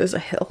south is a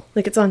hill.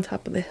 Like, it's on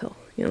top of the hill,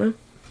 you know?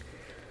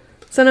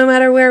 So no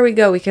matter where we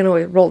go, we can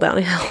always roll down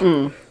a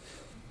hill.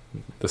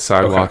 The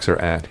sidewalks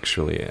are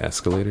actually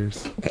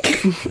escalators.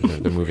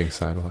 They're moving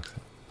sidewalks.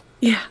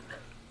 Yeah.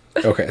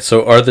 Okay,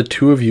 so are the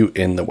two of you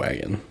in the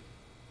wagon?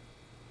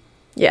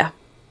 Yeah.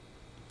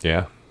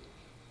 Yeah.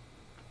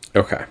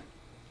 Okay.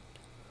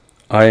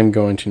 I am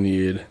going to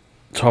need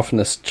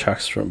toughness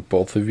checks from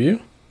both of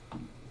you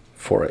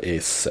for a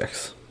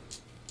 6.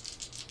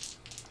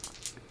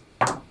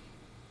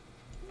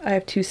 I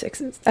have 2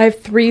 6s. I have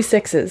 3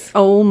 6s.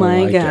 Oh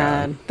my my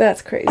god.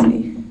 That's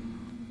crazy.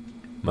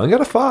 Mine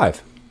got a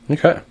 5.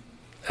 Okay.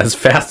 As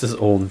fast as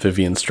old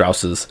Vivian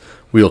Strauss's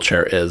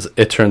wheelchair is,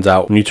 it turns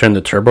out when you turn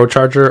the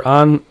turbocharger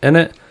on in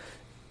it,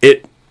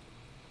 it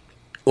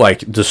like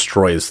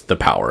destroys the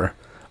power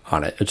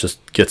on it. It just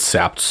gets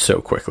sapped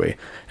so quickly.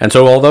 And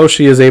so although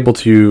she is able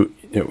to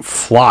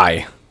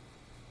fly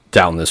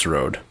down this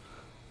road,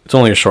 it's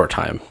only a short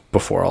time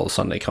before all of a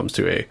sudden it comes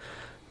to a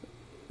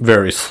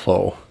very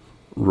slow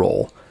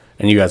roll,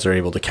 and you guys are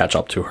able to catch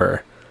up to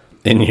her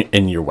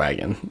in your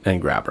wagon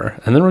and grab her.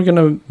 And then we're going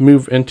to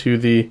move into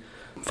the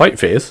fight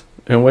phase,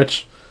 in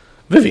which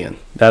Vivian,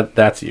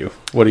 that's you.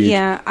 What do you?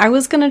 Yeah, I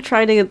was gonna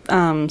try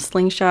to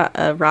slingshot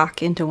a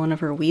rock into one of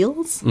her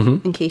wheels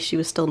in case she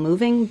was still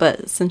moving,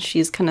 but since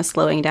she's kind of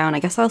slowing down, I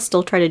guess I'll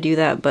still try to do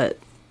that, but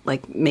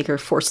like make her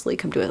forcefully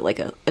come to it like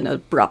an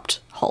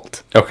abrupt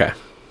halt. Okay.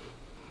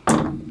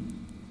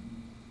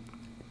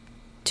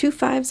 2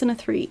 5s and a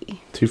 3.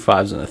 2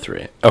 5s and a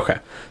 3. Okay.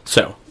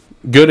 So,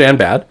 good and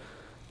bad.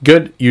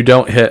 Good, you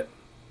don't hit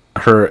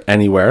her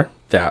anywhere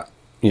that,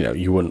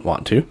 you wouldn't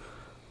want to,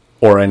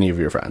 or any of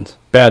your friends.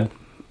 Bad,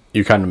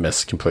 you kind of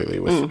miss completely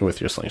with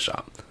your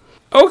slingshot.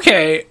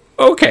 Okay.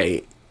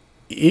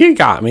 You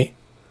got me.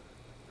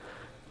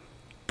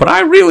 But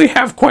I really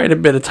have quite a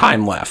bit of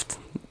time left.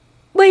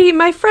 Wait,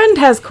 my friend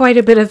has quite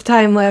a bit of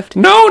time left.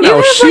 No, You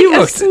have, she like,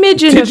 looks. a smidgen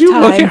Did of you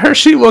look time. at her?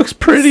 She looks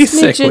pretty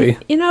Smidgen. sickly.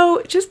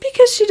 Just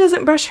because she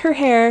doesn't brush her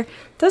hair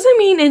doesn't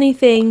mean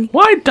anything.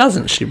 Why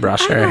doesn't she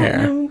brush her don't hair?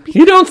 know,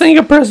 You don't think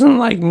a person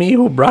like me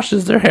who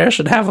brushes their hair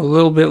should have a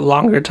little bit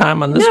longer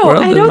time on this No,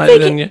 world I than don't you?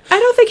 think I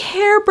don't think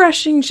hair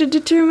brushing should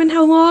determine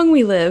how long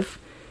we live.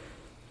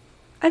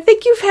 I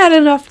think you've had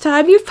enough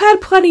time. You've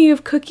had plenty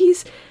of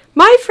cookies.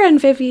 My friend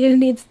Vivian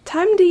needs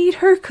time to eat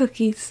her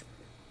cookies.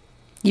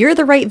 You're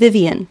the right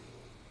Vivian.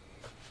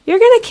 You're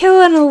gonna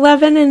kill an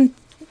 11 and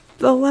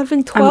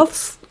 11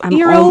 12th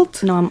year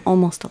old? No, I'm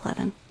almost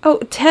 11. Oh,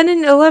 10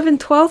 and 11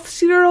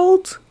 12th year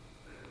olds?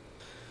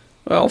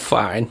 Well,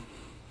 fine.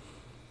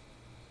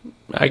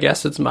 I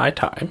guess it's my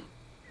time.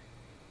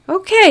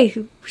 Okay,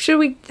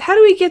 how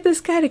do we get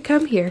this guy to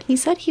come here? He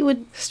said he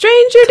would.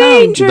 Stranger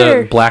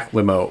danger! The black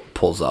limo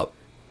pulls up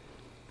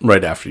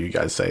right after you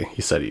guys say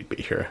he said he'd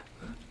be here.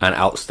 And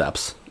out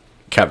steps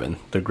Kevin,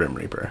 the Grim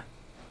Reaper.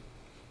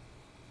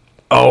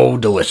 Oh,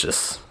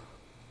 delicious.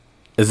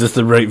 Is this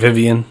the right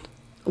Vivian?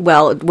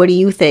 Well, what do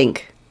you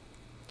think?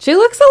 She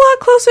looks a lot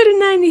closer to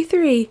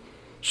 93.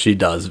 She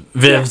does.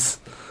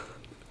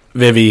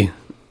 Vivi,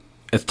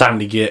 it's time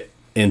to get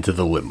into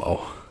the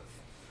limo.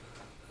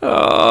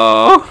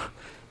 Oh,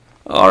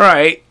 all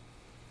right.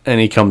 And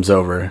he comes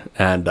over,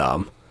 and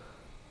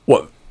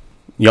what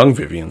young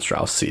Vivian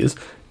Strauss sees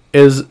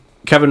is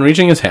Kevin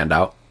reaching his hand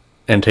out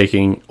and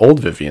taking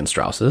old Vivian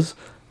Strauss's,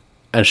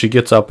 and she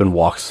gets up and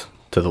walks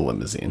to the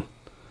limousine.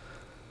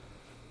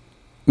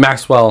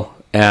 Maxwell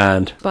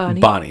and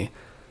Bonnie,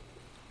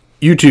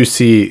 you two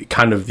see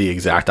kind of the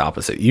exact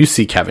opposite. You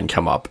see Kevin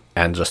come up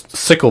and just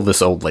sickle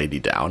this old lady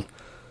down.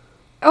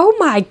 Oh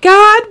my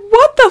god,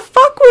 what the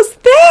fuck was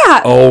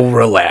that? Oh,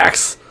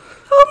 relax.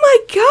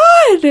 Oh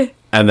my god!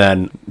 And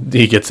then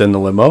he gets in the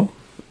limo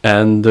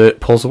and it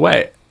pulls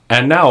away.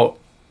 And now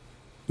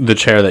the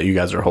chair that you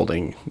guys are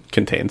holding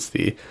contains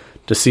the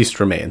deceased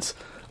remains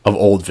of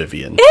old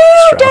Vivian Ew,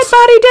 Strauss.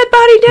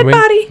 dead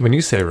body! When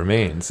you say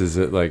remains, is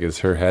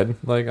her head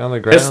like on the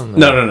ground?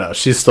 No.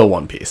 She's still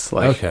one piece.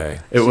 Like, Okay.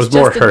 It was She's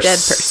more just a her dead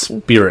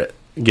person. spirit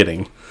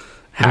getting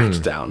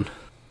hacked down.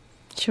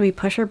 Should we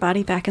push her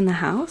body back in the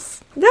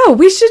house? No,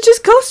 we should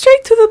just go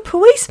straight to the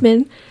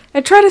policeman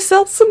and try to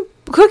sell some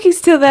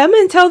cookies to them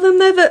and tell them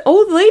that the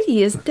old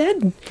lady is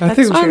dead. I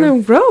think on the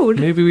road.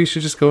 maybe we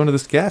should just go into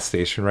this gas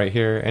station right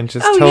here and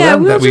just Oh tell yeah,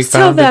 them we'll that we just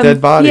tell found the them.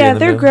 dead body. Yeah, in the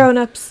they're middle.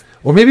 grown-ups.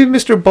 Or maybe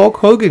Mr. Bulk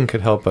Hogan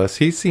could help us.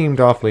 He seemed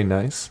awfully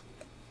nice.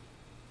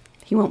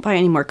 He won't buy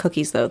any more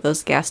cookies, though.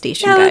 Those gas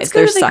station Yeah, guys, let's go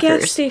they're to the suckers.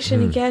 gas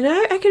station again.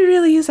 I could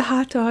really use a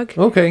hot dog.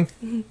 Okay.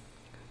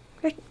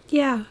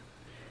 Yeah.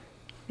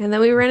 And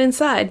then we ran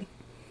inside.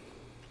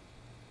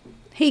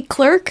 Hey,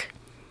 clerk.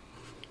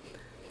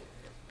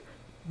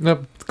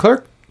 No,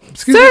 clerk.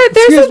 Excuse Sir, me.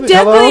 there's Excuse a me.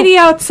 dead Hello? lady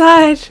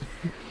outside.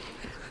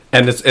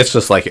 And it's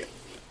just like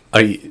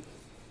a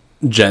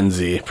Gen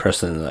Z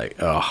person, like,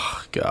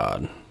 oh,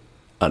 God,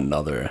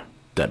 another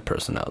dead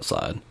person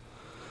outside.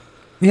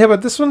 Yeah,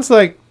 but this one's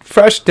like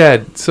fresh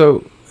dead,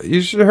 so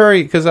you should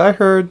hurry because I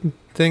heard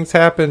things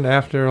happen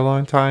after a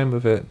long time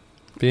of it.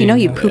 You know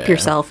you being- poop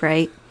yourself,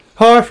 right?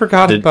 Oh, I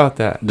forgot Did- about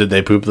that. Did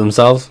they poop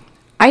themselves?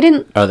 I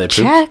didn't Are they pooped?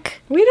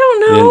 check. We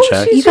don't You know. didn't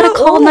check? She's You gotta not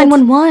call old.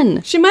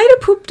 911. She might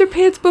have pooped her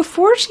pants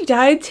before she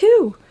died,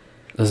 too.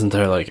 Isn't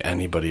there, like,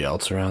 anybody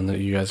else around that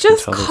you guys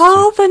Just can tell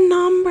call the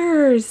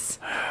numbers.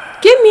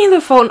 Give me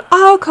the phone.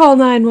 I'll call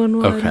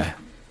 911. this to? Okay.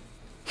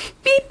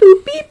 Beep,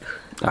 boop, beep.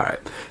 All right.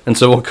 And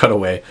so we'll cut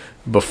away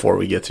before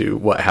we get to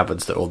what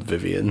happens to old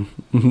Vivian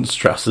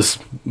Strauss's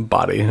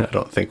body. I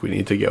don't think we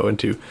need to go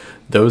into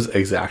those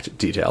exact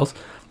details.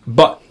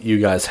 But you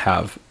guys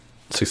have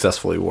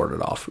successfully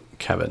warded off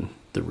Kevin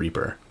the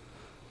Reaper.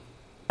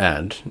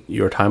 And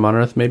your time on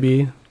Earth may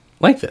be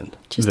lengthened.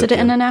 Just did it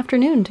in an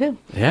afternoon, too.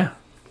 Yeah.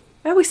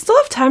 Well, we still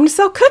have time to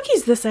sell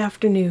cookies this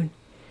afternoon.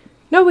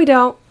 No, we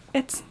don't.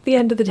 It's the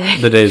end of the day.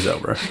 The day's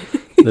over.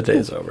 The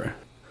day's over.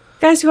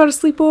 Guys, you want to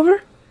sleep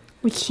over?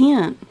 We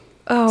can't.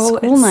 Oh,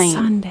 School it's night.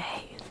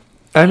 Sunday.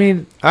 I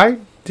mean, I'm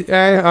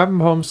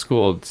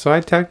homeschooled, so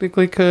I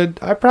technically could.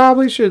 I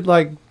probably should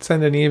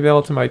send an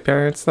email to my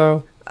parents,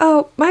 though.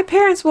 Oh, my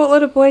parents won't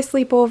let a boy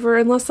sleep over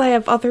unless I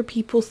have other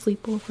people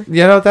sleep over.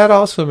 That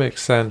also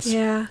makes sense.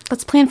 Yeah.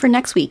 Let's plan for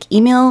next week.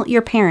 Email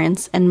your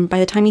parents, and by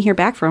the time you hear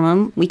back from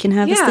them, we can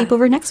have a Yeah.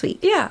 sleepover next week.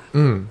 Yeah.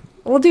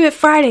 We'll do it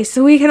Friday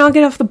so we can all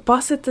get off the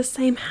bus at the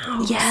same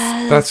house.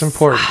 Yes. That's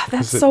important.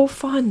 That's 'cause so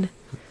fun.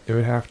 It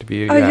would have to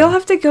be. Oh, you'll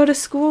have to go to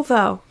school,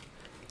 though.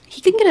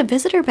 He can get a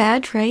visitor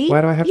badge, right?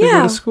 Why do I have to go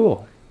Yeah. to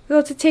school? We'll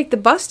have to take the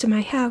bus to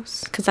my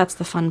house. Because that's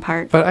the fun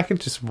part. But I could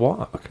just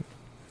walk.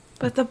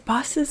 But the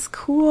bus is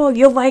cool.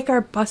 You'll like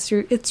our bus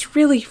route. It's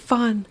really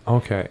fun.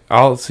 Okay,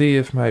 I'll see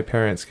if my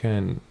parents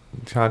can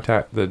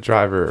contact the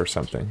driver or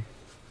something.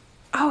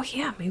 Oh,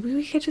 yeah. Maybe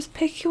we could just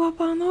pick you up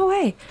on the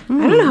way.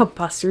 I don't know how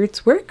bus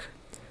routes work.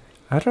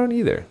 I don't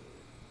either.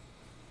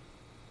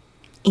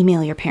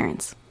 Email your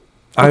parents.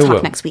 I We'll talk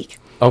will. next week.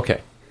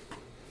 Okay.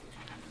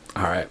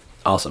 All right.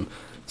 Awesome.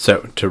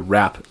 So to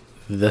wrap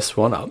this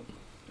one up,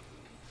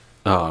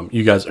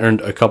 you guys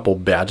earned a couple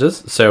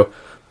badges. So,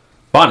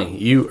 Bonnie,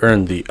 you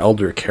earned the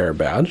Elder Care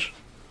badge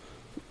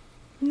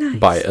Nice.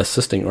 by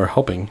assisting or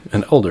helping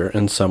an elder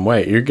in some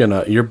way.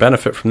 Your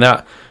benefit from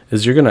that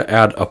is you're gonna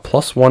add a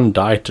 +1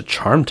 die to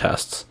charm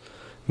tests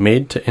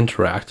made to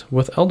interact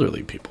with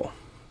elderly people.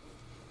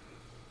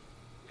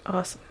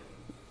 Awesome.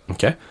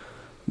 Okay.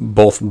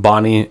 Both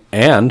Bonnie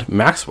and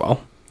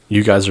Maxwell,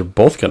 you guys are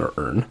both going to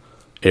earn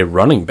a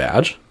running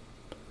badge.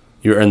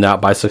 You earn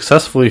that by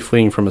successfully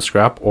fleeing from a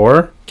scrap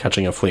or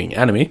catching a fleeing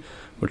enemy,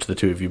 which the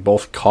two of you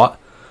both caught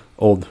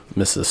old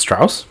Mrs.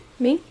 Strauss.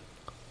 Me?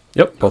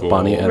 Yep, both Cool.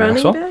 Bonnie and Running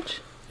Maxwell.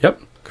 badge?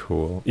 Yep.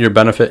 Cool. Your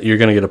benefit, you're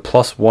going to get a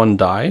 +1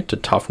 die to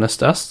toughness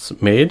tests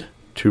made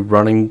to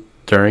running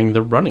during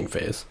the running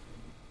phase.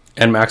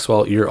 And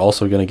Maxwell, you're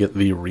also going to get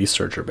the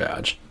researcher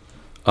badge.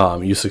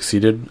 You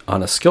succeeded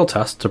on a skill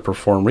test to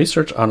perform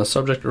research on a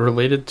subject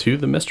related to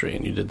the mystery,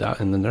 and you did that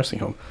in the nursing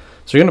home.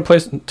 So you're going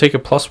to take a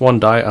 +1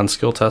 die on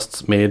skill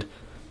tests made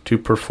to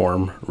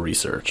perform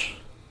research.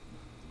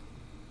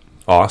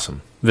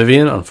 Awesome.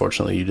 Vivian,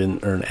 unfortunately, you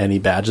didn't earn any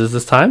badges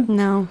this time.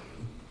 No.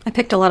 I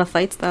picked a lot of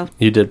fights, though.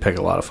 You did pick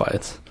a lot of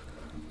fights.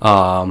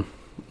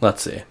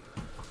 Let's see.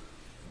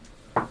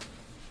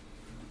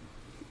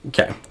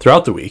 Okay,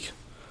 throughout the week,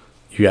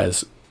 you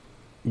guys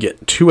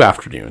get 2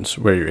 afternoons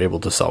where you're able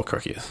to sell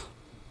cookies.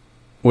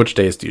 Which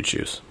days do you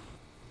choose?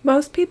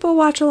 Most people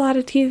watch a lot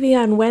of TV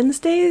on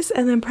Wednesdays,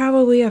 and then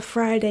probably a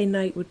Friday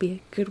night would be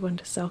a good one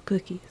to sell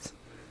cookies.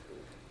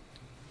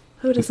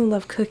 Who doesn't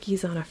love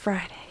cookies on a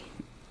Friday?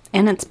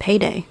 And it's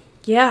payday.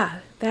 Yeah,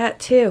 that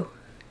too.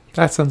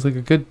 That sounds like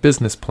a good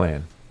business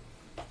plan.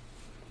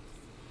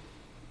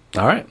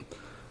 All right.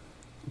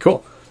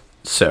 Cool.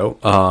 So,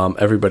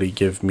 everybody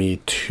give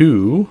me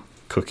 2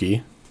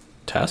 cookie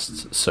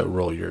tests. So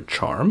roll your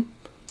charm.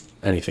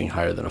 Anything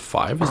higher than a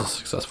 5 is a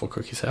successful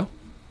cookie sale.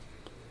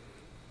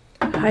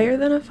 Higher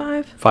than a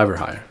 5? 5 or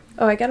higher.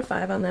 Oh, I got a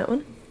 5 on that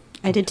one.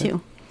 I did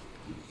too.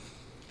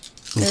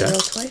 Did I Okay. roll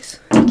twice?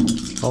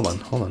 Hold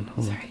on.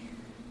 Sorry.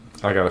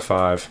 I got a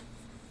 5.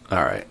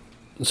 All right.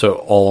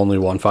 So only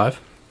 1 5?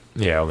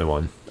 Yeah, only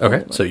one.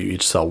 Okay. So you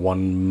each sell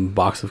 1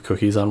 box of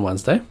cookies on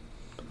Wednesday.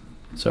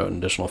 So an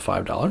additional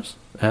 $5.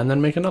 And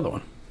then make another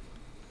one.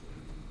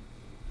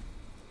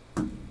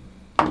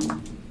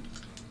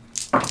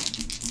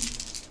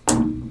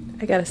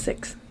 I got a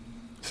 6.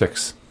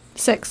 6.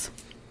 6.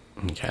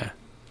 Okay.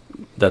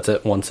 That's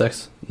it? 1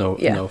 6? No,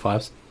 Yeah. no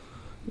 5s?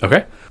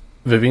 Okay.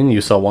 Vivian,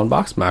 you sell 1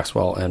 box.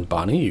 Maxwell and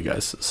Bonnie, you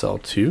guys sell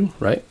 2,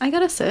 right? I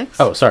got a 6.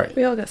 Oh, sorry.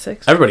 We all got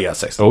 6. Everybody got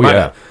 6. Oh, My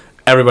yeah. bad.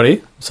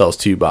 Everybody sells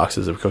 2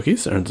 boxes of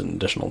cookies, earns an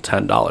additional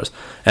 $10.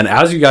 And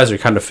as you guys are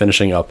kind of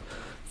finishing up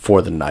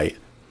for the night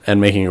and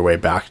making your way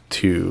back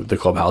to the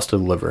clubhouse to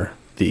deliver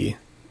the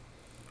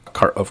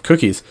cart of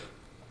cookies,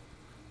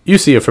 you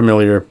see a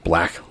familiar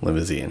black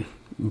limousine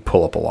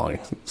pull up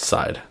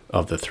alongside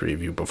of the 3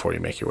 of you before you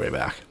make your way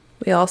back.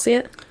 We all see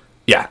it?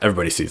 Yeah,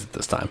 everybody sees it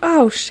this time.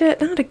 Oh,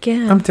 shit, not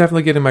again. I'm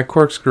definitely getting my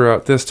corkscrew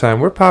out this time.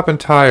 We're popping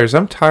tires.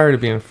 I'm tired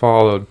of being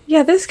followed.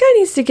 Yeah, this guy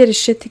needs to get his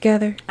shit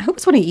together. I hope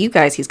it's one of you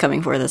guys he's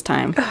coming for this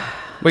time.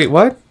 Wait,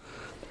 what?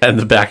 And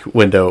the back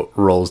window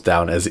rolls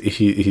down as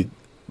he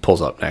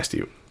pulls up next to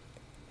you.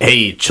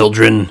 Hey,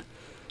 children.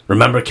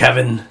 Remember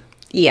Kevin?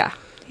 Yeah.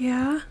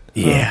 Yeah?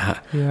 Yeah.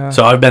 Yeah.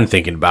 So I've been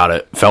thinking about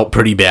it. Felt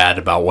pretty bad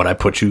about what I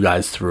put you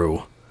guys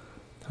through.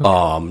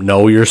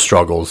 Know your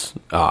struggles.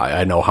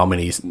 I know how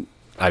many...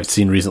 I've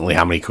seen recently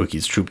how many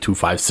cookies Troop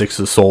 256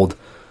 has sold.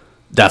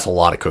 That's a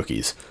lot of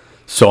cookies.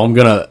 So I'm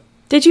going to...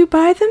 Did you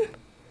buy them?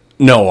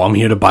 No, I'm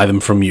here to buy them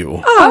from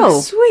you.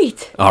 Oh,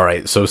 sweet. All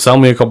right, so sell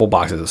me a couple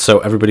boxes. So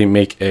everybody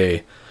make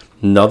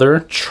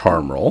another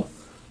charm roll.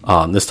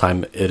 This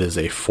time it is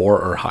a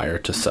 4 or higher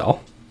to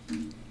sell.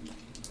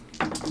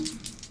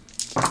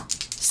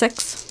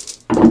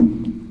 6.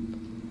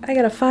 I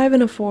got a 5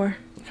 and a 4.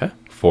 Okay.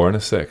 4 and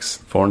a 6.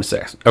 4 and a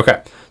 6.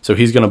 Okay, so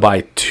he's going to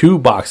buy 2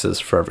 boxes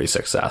for every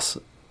success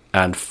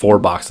and 4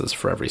 boxes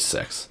for every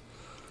 6.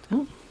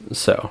 Oh.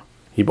 So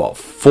he bought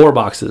 4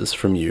 boxes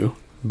from you,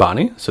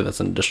 Bonnie, so that's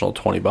an additional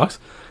 $20.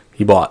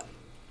 He bought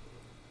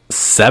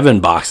 7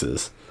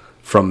 boxes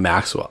from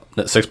Maxwell.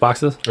 No, 6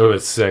 boxes? Oh,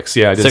 it's 6.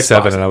 Yeah, I did 6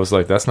 7, boxes. and I was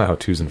like, that's not how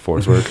 2s and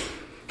 4s work.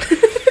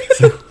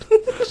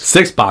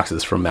 6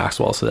 boxes from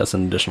Maxwell, so that's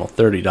an additional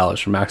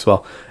 $30 from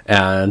Maxwell.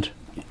 And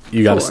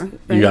you got 4,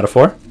 you got a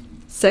 4?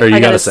 6. Or you I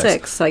got a six.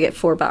 6, so I get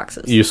 4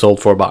 boxes. You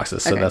sold 4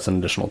 boxes, so Okay. that's an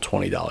additional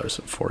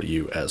 $20 for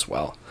you as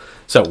well.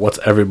 So what's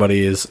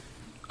everybody's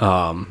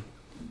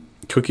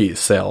cookie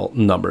sale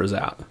numbers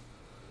at?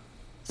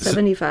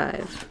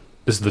 75.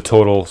 This is the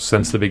total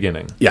since the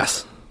beginning.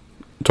 Yes.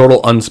 Total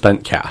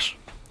unspent cash.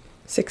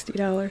 $60.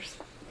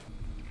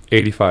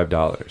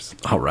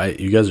 $85. All right.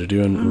 You guys are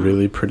doing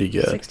really pretty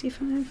good.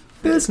 65?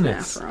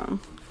 Business. Math wrong.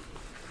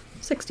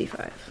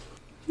 65.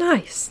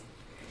 Nice.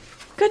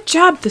 Good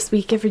job this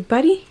week,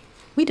 everybody.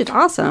 We did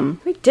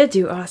awesome. We did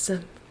do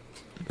awesome.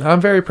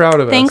 I'm very proud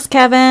of Thanks, us.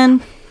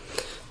 Kevin.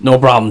 No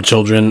problem,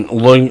 children.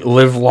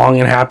 Live long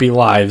and happy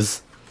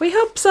lives. We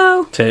hope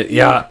so.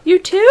 Yeah. You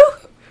too?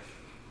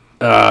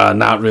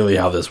 Not really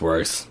how this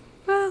works.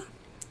 Well,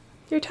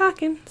 you're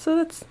talking, so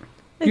that's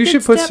a You good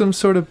should put step. some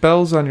sort of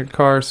bells on your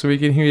car so we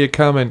can hear you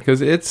coming,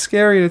 because it's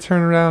scary to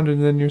turn around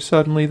and then you're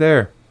suddenly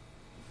there.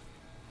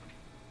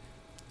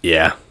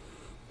 Yeah.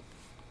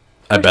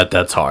 I bet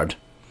that's hard.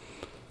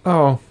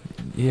 Oh,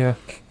 yeah.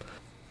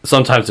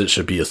 Sometimes it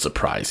should be a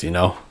surprise, you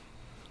know?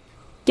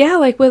 Yeah,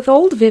 like with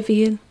old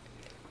Vivian.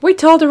 We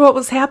told her what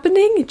was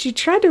happening, and she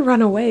tried to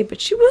run away,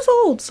 but she was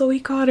old, so we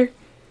caught her.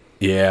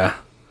 Yeah.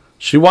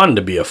 She wanted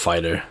to be a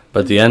fighter,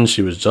 but at the end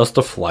she was just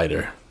a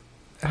flighter.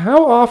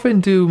 How often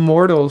do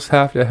mortals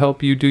have to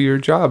help you do your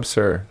job,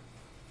 sir?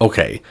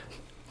 Okay,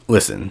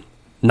 listen,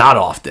 not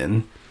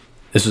often.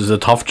 This is a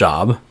tough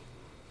job.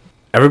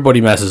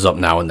 Everybody messes up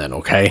now and then,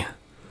 okay?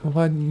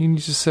 Well, you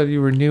just said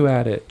you were new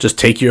at it. Just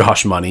take your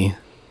hush money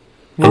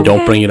and don't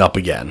Okay. bring it up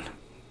again.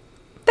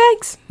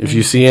 Thanks. If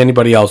you see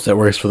anybody else that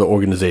works for the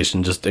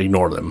organization, just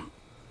ignore them.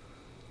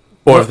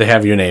 Or if they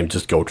have your name,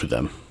 just go to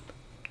them.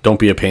 Don't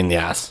be a pain in the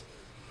ass.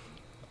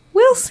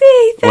 We'll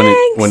see.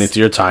 Thanks. When it's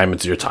your time,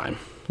 it's your time.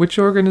 Which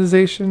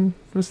organization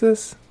was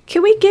this?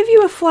 Can we give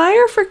you a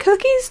flyer for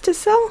cookies to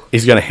sell?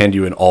 He's going to hand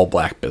you an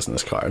all-black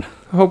business card.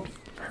 Oh,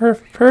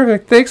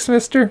 perfect. Thanks,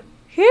 mister.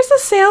 Here's a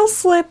sales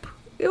slip.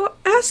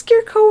 Ask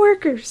your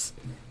coworkers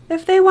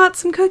if they want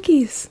some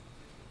cookies.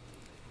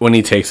 When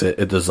he takes it,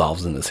 it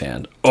dissolves in his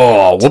hand.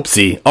 Oh,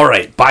 whoopsie. All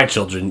right, bye,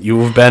 children. You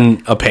have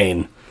been a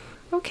pain.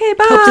 Okay,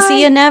 bye. Hope to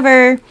see you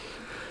never.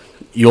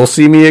 You'll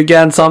see me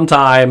again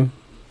sometime.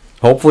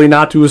 Hopefully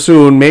not too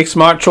soon. Make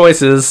smart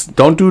choices.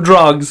 Don't do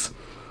drugs.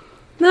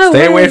 No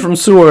Stay way. away from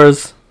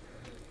sewers.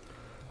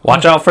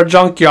 Watch out for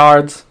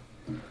junkyards.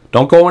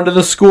 Don't go into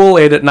the school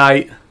late at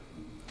night.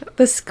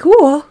 the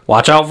school.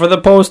 Watch out for the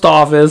post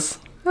office.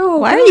 Oh,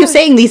 Why are you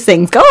saying these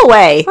things? Go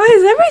away. Why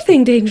is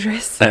everything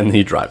dangerous? And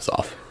he drives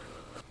off.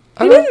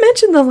 You didn't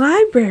mention the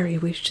library,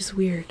 which is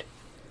weird.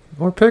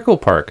 Or Pickle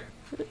Park.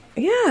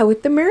 Yeah,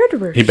 with the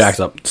murderers. He backs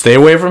up. Stay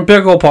away from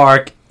Pickle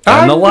Park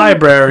and the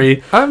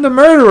library. I'm the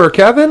murderer,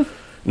 Kevin.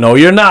 No,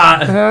 you're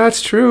not.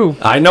 That's true.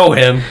 I know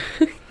him.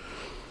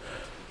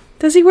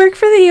 Does he work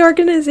for the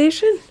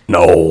organization?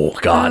 No,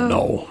 God,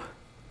 no.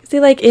 Is he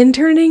like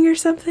interning or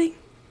something?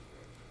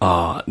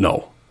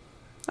 No.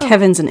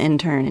 Kevin's an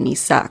intern and he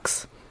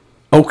sucks.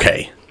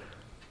 Okay.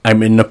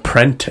 I'm an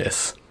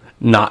apprentice,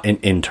 not an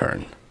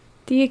intern.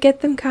 Do you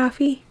get them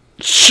coffee?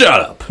 Shut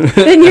up.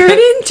 Then you're an And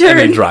he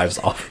intern. drives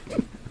off.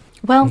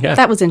 Well, Yeah.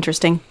 that was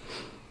interesting.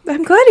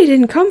 I'm glad he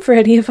didn't come for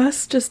any of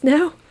us just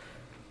now.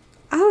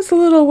 I was a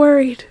little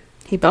worried.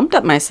 He bumped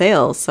up my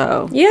sales,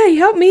 so Yeah, he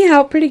helped me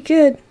out pretty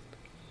good.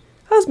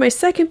 That was my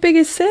second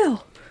biggest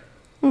sale.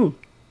 I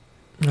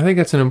think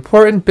that's an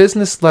important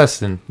business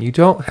lesson. You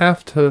don't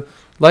have to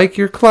like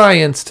your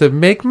clients to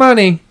make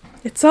money.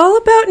 It's all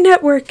about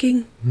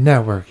networking.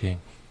 Networking.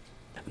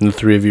 And the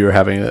three of you are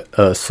having a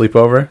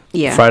sleepover?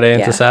 Yeah. Friday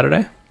into Yeah.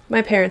 Saturday?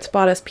 My parents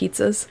bought us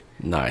pizzas.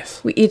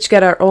 Nice. We each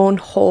got our own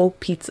whole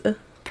pizza.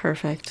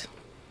 perfect.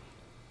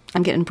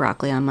 I'm getting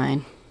broccoli on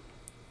mine.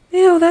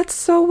 Ew, that's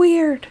so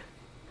weird.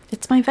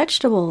 It's my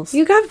vegetables.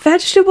 You got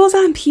vegetables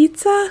on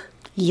pizza?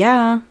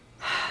 Yeah.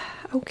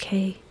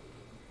 Okay.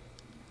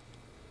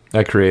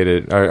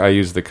 I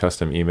used the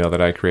custom email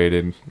that I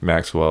created,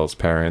 Maxwell's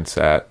parents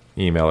at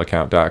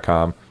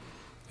email.account.com,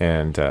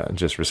 and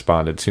just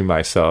responded to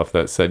myself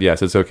that said,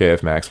 yes, it's okay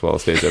if Maxwell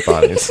stays at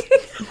Bonnie's.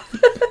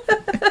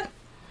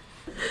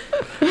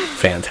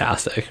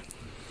 Fantastic.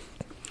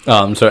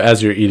 So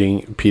as you're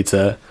eating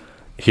pizza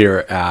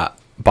here at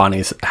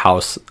Bonnie's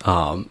house,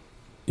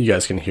 you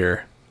guys can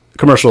hear a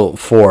commercial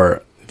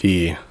for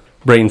the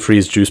Brain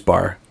Freeze juice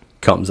bar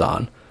comes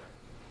on.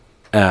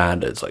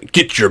 And it's like,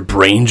 get your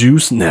brain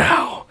juice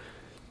now.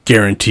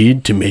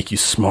 Guaranteed to make you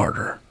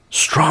smarter,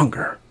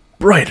 stronger,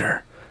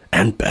 brighter,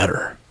 and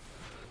better.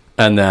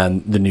 And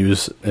then the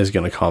news is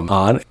going to come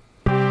on.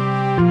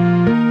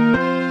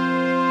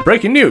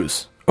 Breaking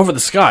news. Over the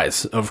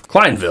skies of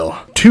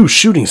Kleinville, 2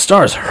 shooting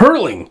stars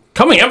hurling,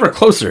 coming ever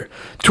closer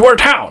to our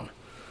town.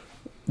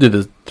 Did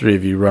the 3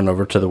 of you run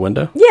over to the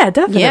window? Yeah,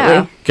 definitely.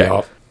 Yeah. Okay.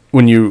 Oh.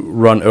 When you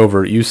run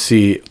over, you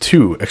see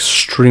 2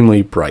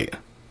 extremely bright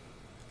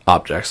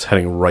objects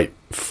heading right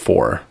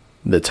for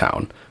the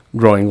town,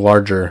 growing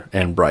larger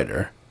and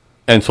brighter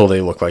until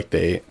they look like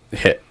they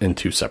hit in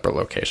 2 separate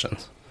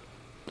locations.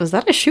 Was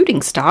that a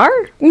shooting star?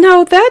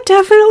 No, that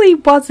definitely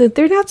wasn't.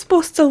 They're not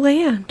supposed to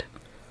land.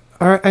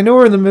 All right, I know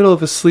we're in the middle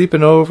of a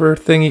sleeping over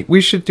thingy. We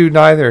should do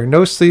neither.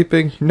 No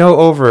sleeping, no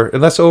over.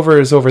 Unless over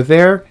is over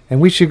there, and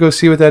we should go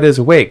see what that is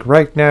awake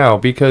right now,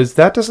 because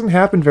that doesn't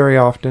happen very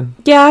often.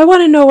 Yeah, I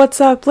want to know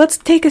what's up. Let's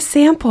take a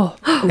sample.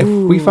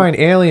 If we find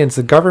aliens,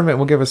 the government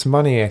will give us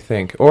money, I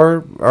think.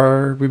 Or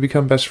we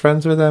become best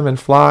friends with them and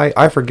fly.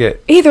 I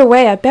forget. Either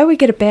way, I bet we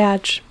get a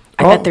badge.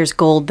 I bet there's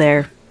gold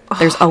there.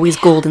 There's always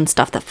gold and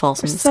stuff that falls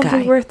from the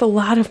Something sky. worth a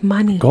lot of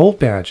money. Gold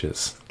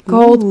badges.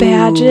 Gold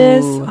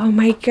badges. Oh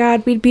my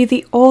god, we'd be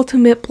the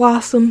ultimate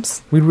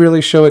blossoms. We'd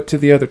really show it to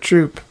the other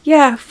troop.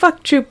 Yeah,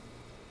 fuck Troop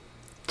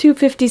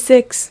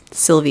 256.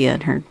 Sylvia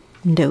and her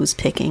nose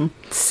picking.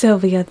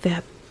 Sylvia,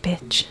 that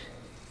bitch.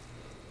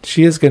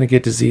 She is going to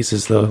get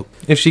diseases, though.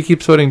 If she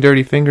keeps putting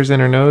dirty fingers in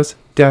her nose,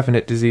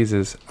 definite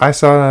diseases. I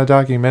saw a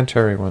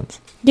documentary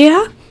once.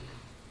 Yeah?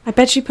 I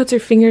bet she puts her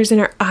fingers in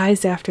her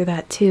eyes after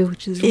that, too,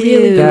 which is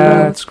really Ew.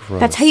 That's gross. gross.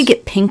 That's how you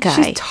get pink eye.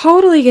 She's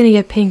totally gonna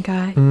get pink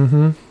eye.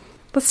 Mm-hmm.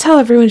 Let's tell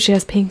everyone she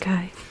has pink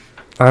eye.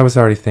 I was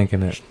already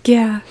thinking it.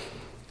 Yeah.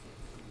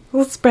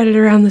 We'll spread it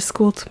around the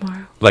school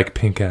tomorrow. Like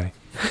pink eye.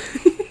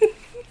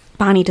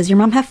 Bonnie, does your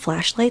mom have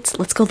flashlights?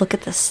 Let's go look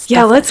at this. Yeah,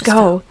 stuff that let's just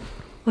go.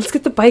 Let's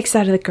get the bikes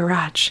out of the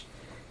garage.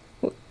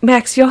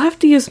 Max, you'll have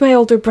to use my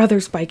older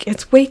brother's bike.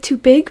 It's way too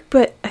big,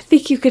 but I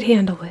think you could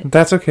handle it.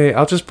 That's okay.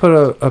 I'll just put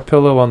a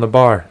pillow on the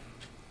bar.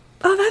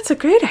 Oh, that's a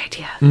great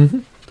idea. Mm-hmm.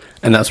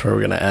 And that's where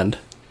we're going to end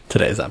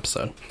today's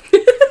episode.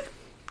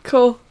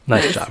 Cool.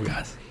 Nice job,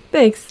 guys.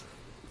 Thanks.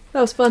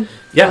 That was fun.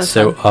 Yeah, was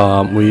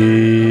so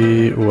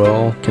we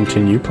will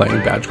continue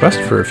playing Badge Quest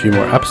for a few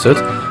more episodes.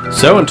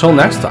 So until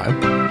next time,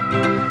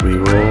 we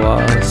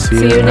will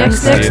see you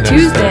next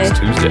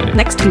Tuesday.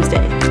 Next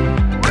Tuesday.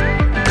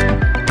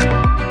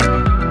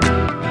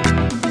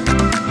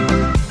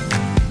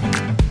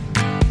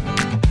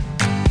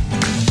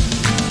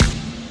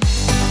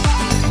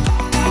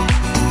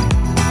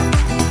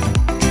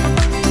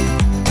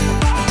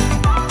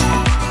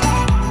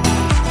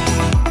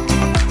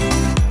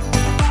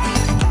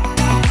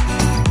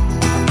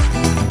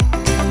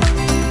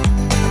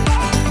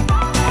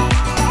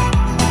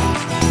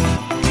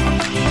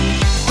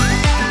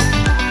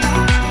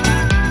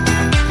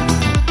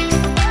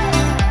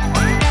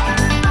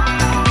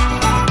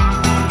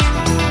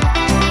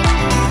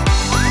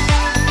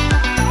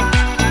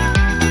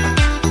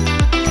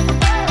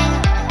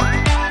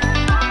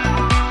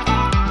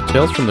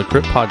 Tales from the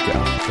Crypt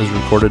podcast is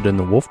recorded in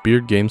the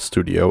Wolfbeard Games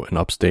studio in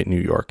upstate New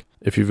York.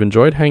 If you've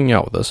enjoyed hanging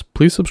out with us,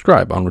 please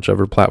subscribe on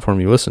whichever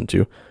platform you listen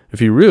to.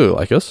 If you really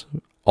like us,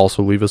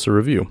 also leave us a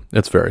review.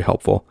 It's very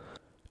helpful.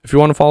 If you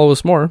want to follow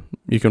us more,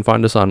 you can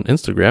find us on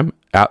Instagram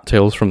at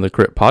Tales from the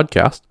Crypt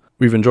podcast.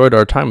 We've enjoyed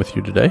our time with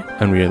you today,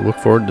 and we look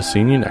forward to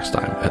seeing you next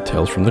time at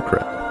Tales from the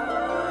Crypt.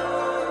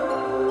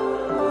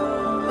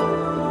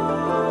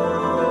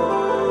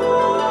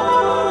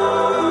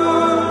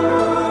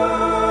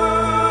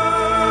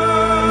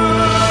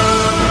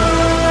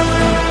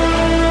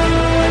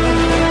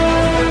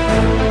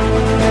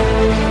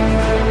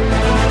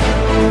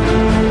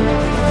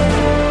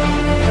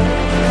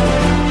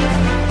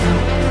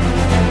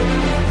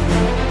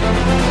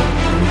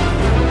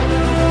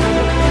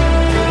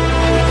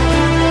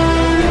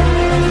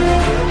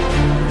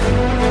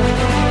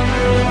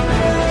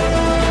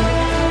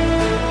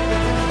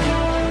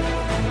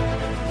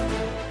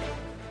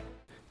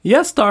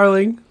 Yes,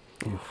 darling.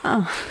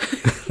 Oh.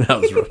 That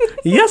was rough.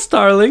 Yes,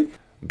 darling.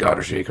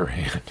 Gotta shake her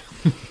hand.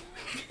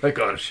 I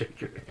gotta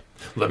shake your hand.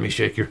 Let me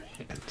shake your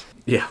hand.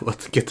 Yeah,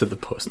 let's get to the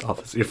post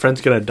office. Your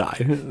friend's gonna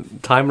die.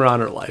 Timer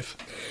on her life.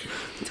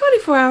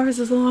 24 hours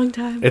is a long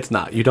time. It's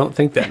not. You don't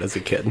think that as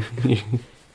a kid.